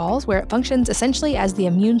hive walls, where it functions essentially as the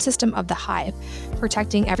immune system of the hive,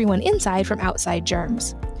 protecting everyone inside from outside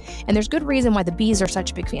germs. And there's good reason why the bees are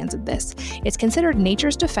such big fans of this. It's considered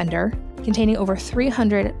nature's defender, containing over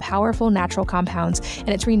 300 powerful natural compounds, and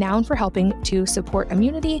it's renowned for helping to support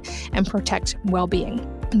immunity and protect well-being.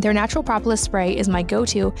 Their natural propolis spray is my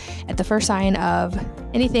go-to at the first sign of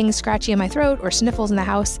anything scratchy in my throat or sniffles in the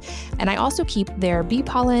house. And I also keep their bee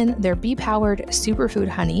pollen, their bee-powered superfood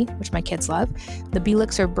honey, which my kids love, the Bee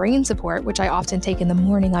Elixir brain support, which I often take in the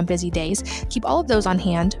morning on busy days. Keep all of those on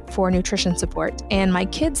hand for nutrition support. And my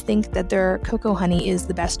kids think that their cocoa honey is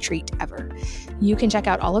the best treat ever. You can check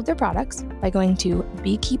out all of their products by going to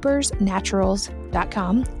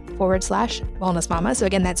beekeepersnaturals.com/wellnessmama. So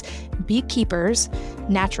again, that's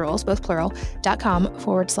beekeepersnaturals, both plural,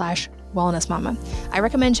 .com/wellnessmama. I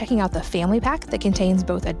recommend checking out the family pack that contains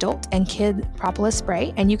both adult and kid propolis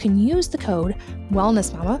spray, and you can use the code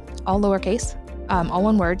wellnessmama, all lowercase, all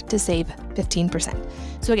one word, to save 15%.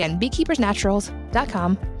 So again,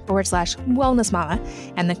 beekeepersnaturals.com/wellnessmama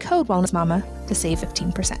and the code wellnessmama to save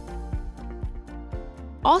 15%.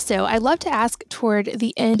 Also, I love to ask toward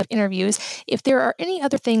the end of interviews if there are any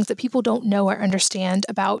other things that people don't know or understand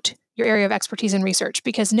about your area of expertise and research,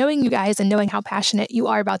 because knowing you guys and knowing how passionate you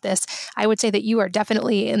are about this, I would say that you are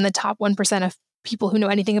definitely in the top 1% of people who know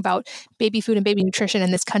anything about baby food and baby nutrition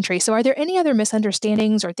in this country. So are there any other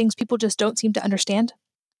misunderstandings or things people just don't seem to understand?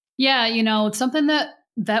 Yeah, it's something that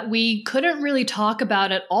we couldn't really talk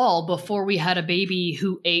about at all before we had a baby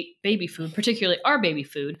who ate baby food, particularly our baby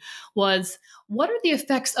food, was what are the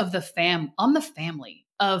effects of on the family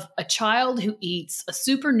of a child who eats a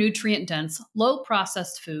super nutrient dense, low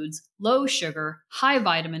processed foods, low sugar, high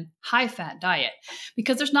vitamin, high fat diet,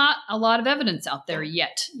 because there's not a lot of evidence out there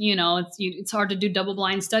yet. It's hard to do double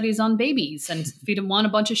blind studies on babies and feed them one a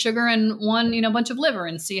bunch of sugar and one, a bunch of liver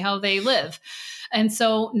and see how they live. And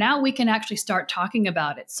so now we can actually start talking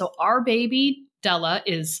about it. So our baby, Della,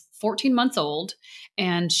 is 14 months old,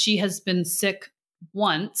 and she has been sick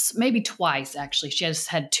once, maybe twice, actually. She has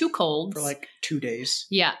had 2 colds. For like 2 days.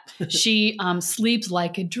 Yeah. She sleeps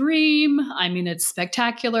like a dream. I mean, it's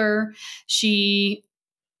spectacular. She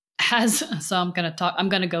has, so I'm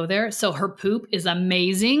going to go there. So her poop is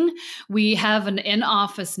amazing. We have an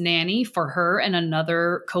in-office nanny for her and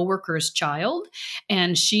another coworker's child.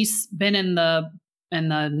 And she's been in the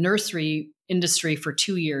nursery industry for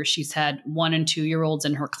 2 years. She's had 1 and 2 year olds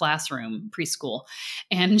in her classroom, preschool.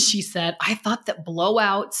 And she said, I thought that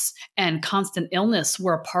blowouts and constant illness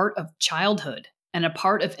were a part of childhood and a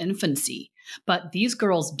part of infancy. But these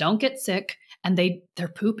girls don't get sick, and their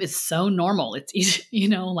poop is so normal. It's easy,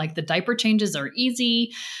 like the diaper changes are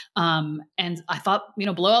easy. And I thought,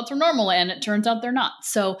 blowouts are normal, and it turns out they're not.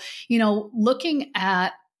 So, looking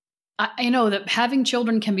at, I know that having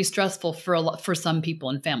children can be stressful for some people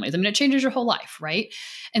and families. I mean, it changes your whole life, right?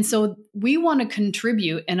 And so we want to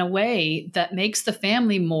contribute in a way that makes the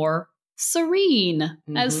family more serene,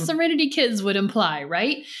 as Serenity Kids would imply,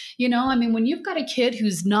 right? When you've got a kid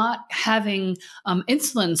who's not having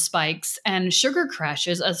insulin spikes and sugar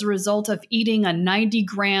crashes as a result of eating a 90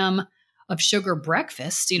 gram of sugar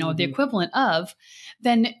breakfast, the equivalent of,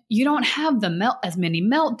 then you don't have as many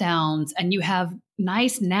meltdowns, and you have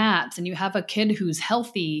nice naps, and you have a kid who's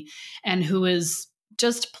healthy and who is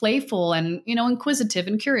just playful and, inquisitive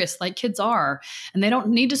and curious like kids are. And they don't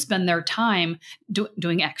need to spend their time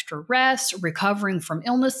doing extra rest, recovering from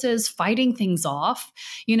illnesses, fighting things off.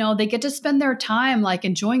 They get to spend their time like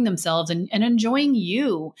enjoying themselves and enjoying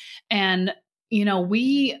you. And,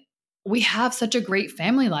 we have such a great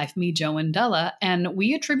family life, me, Joe, and Della, and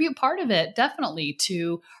we attribute part of it definitely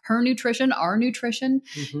to her nutrition, our nutrition.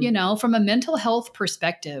 From a mental health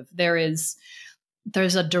perspective, there's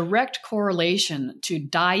a direct correlation to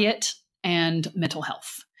diet and mental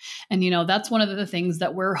health. And, that's one of the things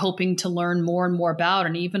that we're hoping to learn more and more about,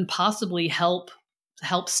 and even possibly help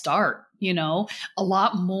start, a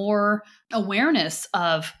lot more awareness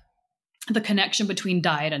of the connection between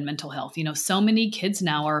diet and mental health. So many kids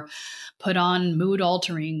now are put on mood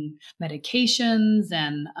altering medications,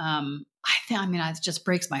 and it just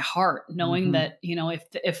breaks my heart knowing that,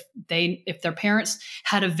 if their parents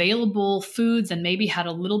had available foods and maybe had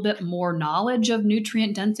a little bit more knowledge of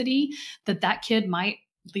nutrient density, that kid might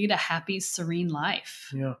lead a happy, serene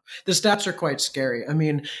life. Yeah. The stats are quite scary. I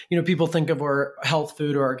mean, people think of our health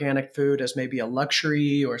food or organic food as maybe a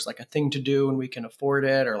luxury, or as like a thing to do and we can afford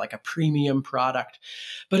it, or like a premium product.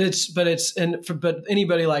 But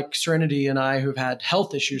anybody like Serenity and I who've had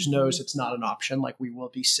health issues knows it's not an option. Like, we will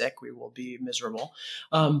be sick, we will be miserable.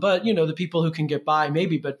 But the people who can get by,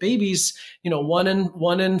 maybe. But babies, 1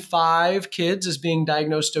 in 5 kids is being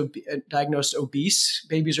diagnosed obese.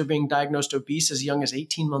 Babies are being diagnosed obese as young as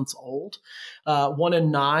 18 months old. 1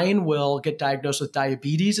 in 9 will get diagnosed with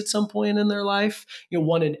diabetes at some point in their life.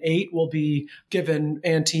 1 in 8 will be given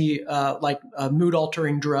mood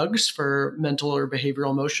altering drugs for mental or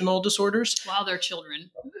behavioral emotional disorders while they're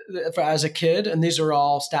children, as a kid. And these are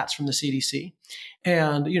all stats from the CDC.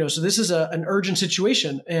 And, so this is an urgent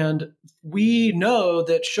situation. And we know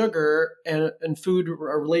that sugar and food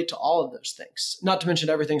relate to all of those things, not to mention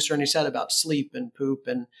everything Serenity said about sleep and poop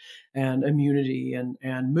and immunity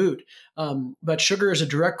and mood. But sugar is a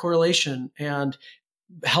direct correlation, and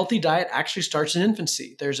healthy diet actually starts in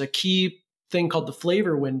infancy. There's a key thing called the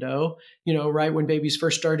flavor window, right when babies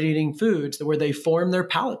first start eating foods, where they form their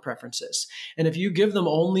palate preferences. And if you give them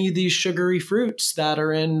only these sugary fruits that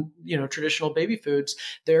are in, traditional baby foods,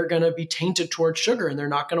 they're going to be tainted towards sugar, and they're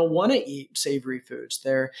not going to want to eat savory foods.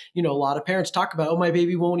 A lot of parents talk about, my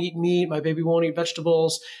baby won't eat meat, my baby won't eat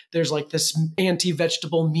vegetables. There's like this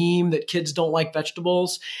anti-vegetable meme that kids don't like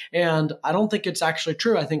vegetables. And I don't think it's actually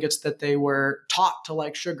true. I think it's that they were taught to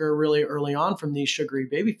like sugar really early on from these sugary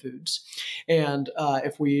baby foods. And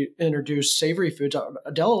if we introduce savory foods,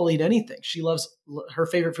 Adela will eat anything. Her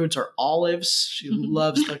favorite foods are olives. She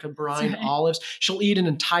loves like a brine olives. She'll eat an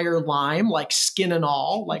entire lime, like skin and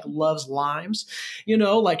all, like loves limes.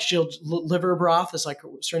 Like liver broth is like,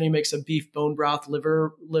 Serenity makes a beef bone broth,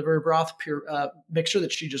 liver broth pure mixture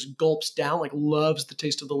that she just gulps down, like loves the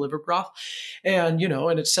taste of the liver broth. And,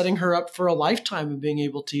 and it's setting her up for a lifetime of being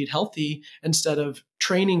able to eat healthy, instead of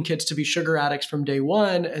training kids to be sugar addicts from day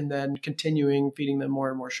one and then continuing feeding them more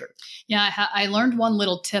and more sugar. Yeah, I learned one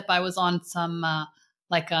little tip. I was on some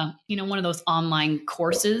one of those online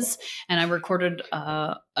courses, and I recorded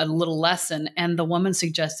a little lesson, and the woman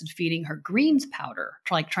suggested feeding her greens powder,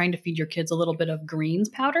 like trying to feed your kids a little bit of greens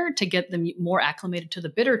powder to get them more acclimated to the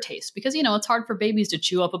bitter taste, because it's hard for babies to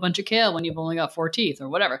chew up a bunch of kale when you've only got 4 teeth or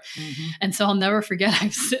whatever. Mm-hmm. And so I'll never forget,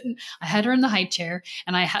 I had her in the high chair,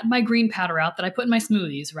 and I had my green powder out that I put in my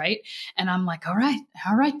smoothies, right? And I'm like, all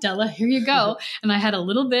right, Della, here you go. And I had a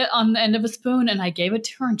little bit on the end of a spoon, and I gave it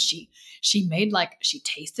to her, and she made she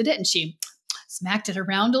tasted it, and she smacked it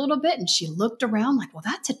around a little bit, and she looked around like, well,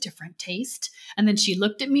 that's a different taste. And then she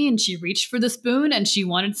looked at me, and she reached for the spoon, and she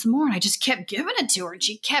wanted some more, and I just kept giving it to her, and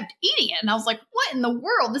she kept eating it. And I was like, what in the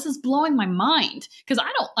world? This is blowing my mind. Because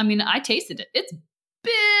I tasted it. It's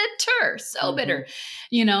bitter, so bitter,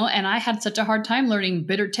 and I had such a hard time learning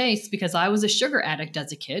bitter tastes because I was a sugar addict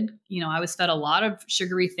as a kid. I was fed a lot of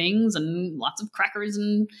sugary things and lots of crackers,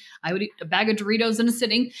 and I would eat a bag of Doritos in a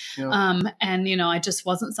sitting. Yeah. And I just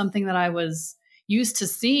wasn't something that I was used to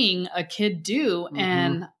seeing a kid do. Mm-hmm.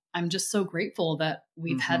 And I'm just so grateful that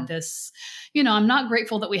we've had this, I'm not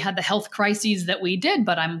grateful that we had the health crises that we did,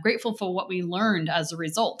 but I'm grateful for what we learned as a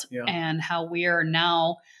result, and how we are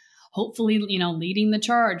now hopefully, leading the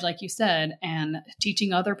charge, like you said, and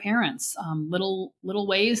teaching other parents little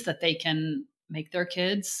ways that they can make their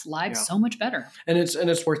kids' lives so much better. And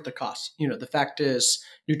it's worth the cost. The fact is,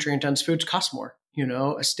 nutrient-dense foods cost more.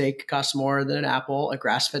 A steak costs more than an apple. A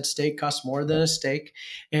grass-fed steak costs more than a steak.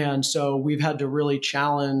 And so we've had to really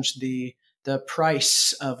challenge the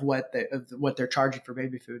price of what they're charging for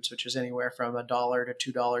baby foods, which is anywhere from $1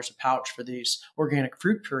 to $2 a pouch for these organic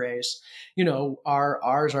fruit purees.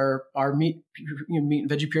 Our meat and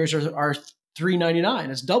veggie purees are $3.99.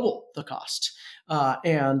 It's double the cost,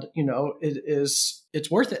 and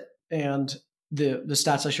it's worth it. And the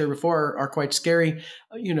stats I shared before are quite scary.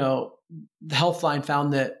 The Healthline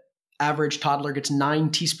found that average toddler gets 9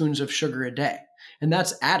 teaspoons of sugar a day. And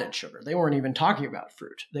that's added sugar. They weren't even talking about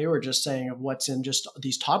fruit. They were just saying of what's in just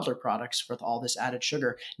these toddler products with all this added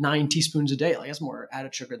sugar, 9 teaspoons a day. That's more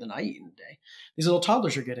added sugar than I eat in a day. These little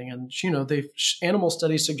toddlers are getting, and animal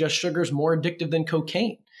studies suggest sugar is more addictive than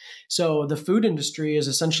cocaine. So the food industry is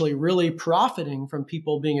essentially really profiting from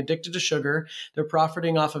people being addicted to sugar. They're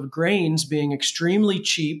profiting off of grains being extremely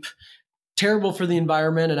cheap, terrible for the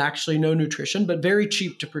environment, and actually no nutrition, but very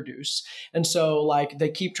cheap to produce. And so they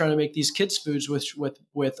keep trying to make these kids foods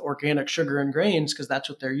with organic sugar and grains because that's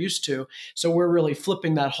what they're used to. So we're really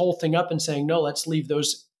flipping that whole thing up and saying, no, let's leave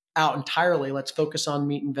those out entirely. Let's focus on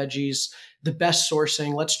meat and veggies, the best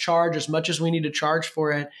sourcing. Let's charge as much as we need to charge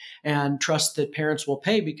for it and trust that parents will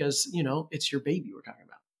pay because, it's your baby we're talking about.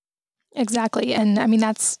 Exactly. And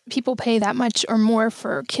that's, people pay that much or more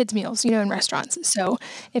for kids' meals, in restaurants. So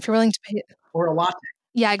if you're willing to pay it. Or a latte.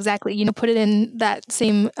 Yeah, exactly. Put it in that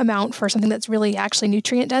same amount for something that's really actually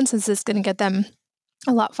nutrient dense. Is this going to get them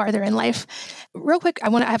a lot farther in life? Real quick, I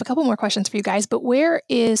have a couple more questions for you guys, but where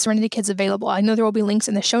is Serenity Kids available? I know there will be links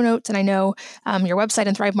in the show notes, and I know your website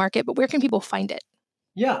and Thrive Market, but where can people find it?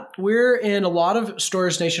 Yeah, we're in a lot of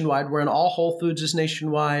stores nationwide. We're in all Whole Foods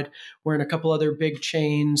nationwide. We're in a couple other big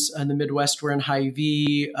chains. In the Midwest, we're in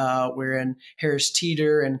Hy-Vee. We're in Harris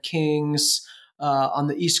Teeter and King's. On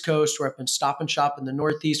the East Coast, we're up in Stop and Shop in the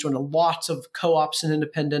Northeast. We're in lots of co-ops and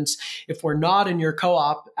independents. If we're not in your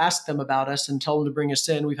co-op, ask them about us and tell them to bring us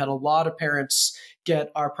in. We've had a lot of parents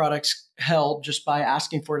get our products held just by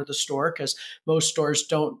asking for it at the store because most stores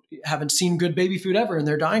haven't seen good baby food ever and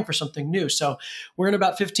they're dying for something new. So we're in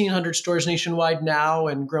about 1,500 stores nationwide now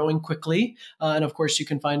and growing quickly. And of course, you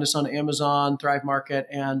can find us on Amazon, Thrive Market,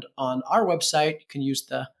 and on our website. You can use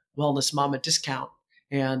the Wellness Mama discount.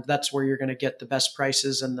 And that's where you're going to get the best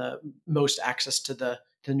prices and the most access to the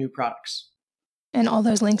new products. And all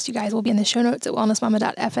those links, you guys, will be in the show notes at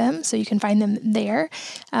wellnessmama.fm, so you can find them there.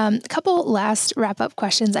 A couple last wrap-up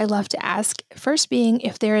questions I love to ask. First being,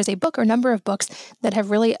 if there is a book or number of books that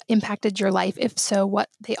have really impacted your life, if so, what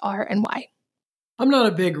they are and why. I'm not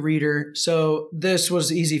a big reader, so this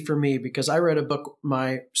was easy for me because I read a book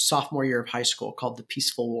my sophomore year of high school called The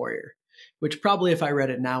Peaceful Warrior, which probably if I read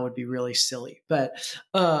it now would be really silly. But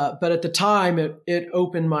at the time, it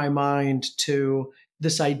opened my mind to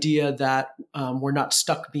this idea that we're not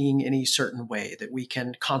stuck being any certain way, that we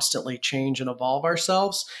can constantly change and evolve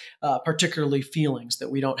ourselves, particularly feelings, that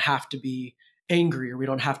we don't have to be angry or we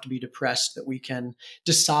don't have to be depressed, that we can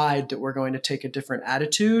decide that we're going to take a different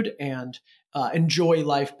attitude and enjoy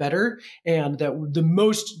life better, and that the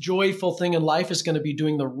most joyful thing in life is going to be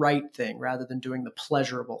doing the right thing rather than doing the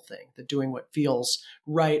pleasurable thing, that doing what feels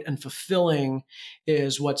right and fulfilling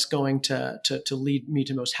is what's going to lead me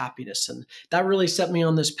to most happiness. And that really set me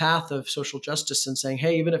on this path of social justice and saying,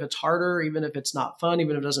 hey, even if it's harder, even if it's not fun,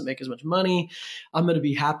 even if it doesn't make as much money, I'm going to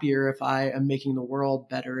be happier if I am making the world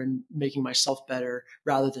better and making myself better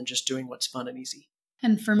rather than just doing what's fun and easy.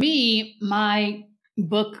 And for me, my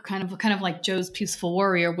book, kind of like Joe's Peaceful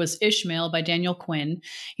Warrior, was Ishmael by Daniel Quinn.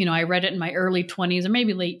 I read it in my early 20s or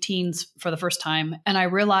maybe late teens for the first time. And I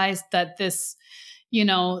realized that this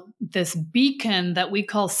beacon that we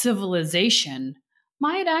call civilization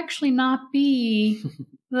might actually not be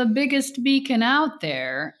the biggest beacon out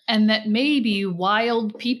there, and that maybe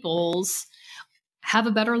wild peoples have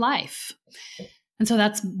a better life. And so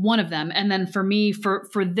that's one of them. And then for me,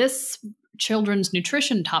 for this children's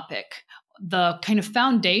nutrition topic, the kind of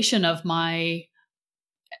foundation of my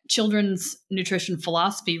children's nutrition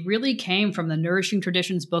philosophy really came from the Nourishing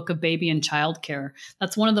Traditions book of baby and child care.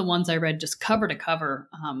 That's one of the ones I read just cover to cover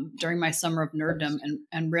during my summer of nerddom,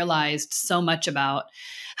 and realized so much about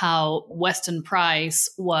how Weston Price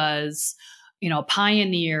was, a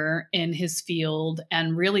pioneer in his field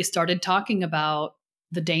and really started talking about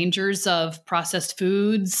the dangers of processed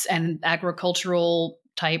foods and agricultural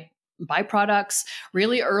type byproducts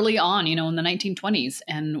really early on, in the 1920s.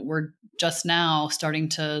 And we're just now starting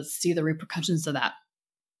to see the repercussions of that.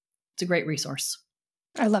 It's a great resource.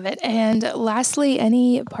 I love it. And lastly,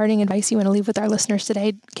 any parting advice you want to leave with our listeners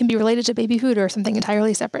today can be related to baby food or something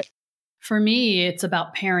entirely separate. For me, it's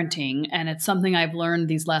about parenting, and it's something I've learned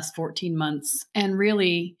these last 14 months. And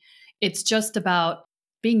really, it's just about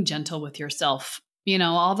being gentle with yourself.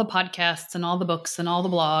 All the podcasts and all the books and all the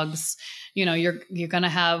blogs, you're going to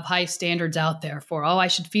have high standards out there for, I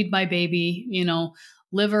should feed my baby,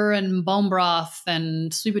 liver and bone broth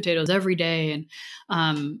and sweet potatoes every day.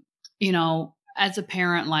 And, as a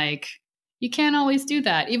parent, you can't always do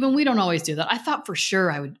that. Even we don't always do that. I thought for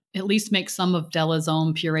sure I would at least make some of Della's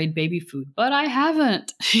own pureed baby food, but I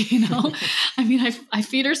haven't, I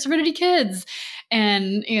feed her Serenity Kids,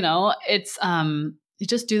 and, it's, you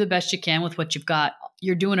just do the best you can with what you've got.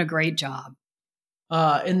 You're doing a great job.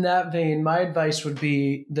 In that vein, my advice would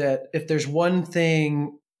be that if there's one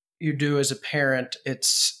thing you do as a parent,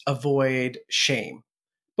 it's avoid shame.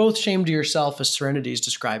 Both shame to yourself, as Serenity is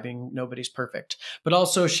describing, nobody's perfect, but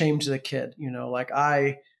also shame to the kid.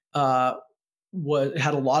 I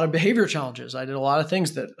had a lot of behavior challenges. I did a lot of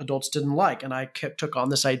things that adults didn't like. And I took on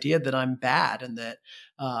this idea that I'm bad and that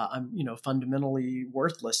I'm, fundamentally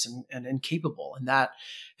worthless and incapable. And that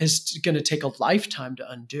is going to take a lifetime to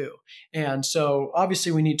undo. And so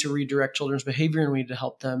obviously we need to redirect children's behavior, and we need to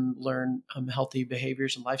help them learn healthy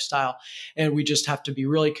behaviors and lifestyle. And we just have to be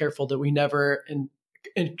really careful that we never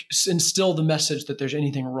instill the message that there's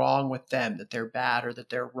anything wrong with them, that they're bad or that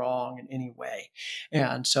they're wrong in any way.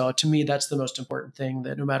 And so to me, that's the most important thing,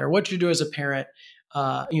 that no matter what you do as a parent,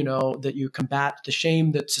 that you combat the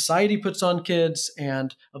shame that society puts on kids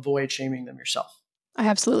and avoid shaming them yourself. I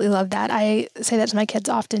absolutely love that. I say that to my kids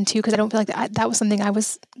often too, because I don't feel like that was something I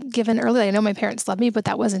was given early. I know my parents loved me, but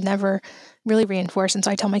that wasn't never really reinforced. And so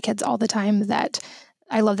I tell my kids all the time that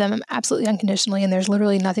I love them absolutely unconditionally, and there's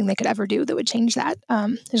literally nothing they could ever do that would change that. I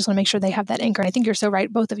just want to make sure they have that anchor. And I think you're so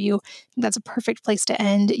right, both of you. That's a perfect place to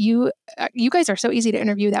end. You guys are so easy to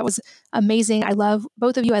interview. That was amazing. I love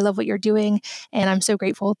both of you. I love what you're doing, and I'm so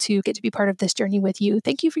grateful to get to be part of this journey with you.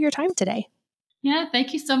 Thank you for your time today. Yeah,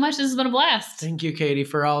 thank you so much. This has been a blast. Thank you, Katie,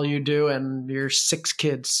 for all you do and your 6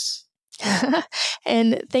 kids.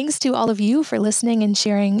 And thanks to all of you for listening and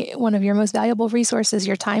sharing one of your most valuable resources,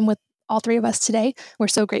 your time with all 3 of us today. We're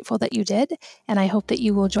so grateful that you did. And I hope that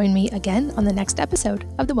you will join me again on the next episode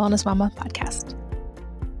of the Wellness Mama podcast.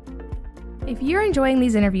 If you're enjoying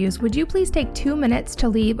these interviews, would you please take 2 minutes to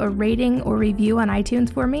leave a rating or review on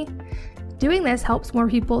iTunes for me? Doing this helps more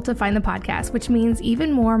people to find the podcast, which means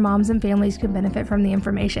even more moms and families can benefit from the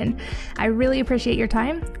information. I really appreciate your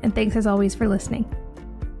time, and thanks as always for listening.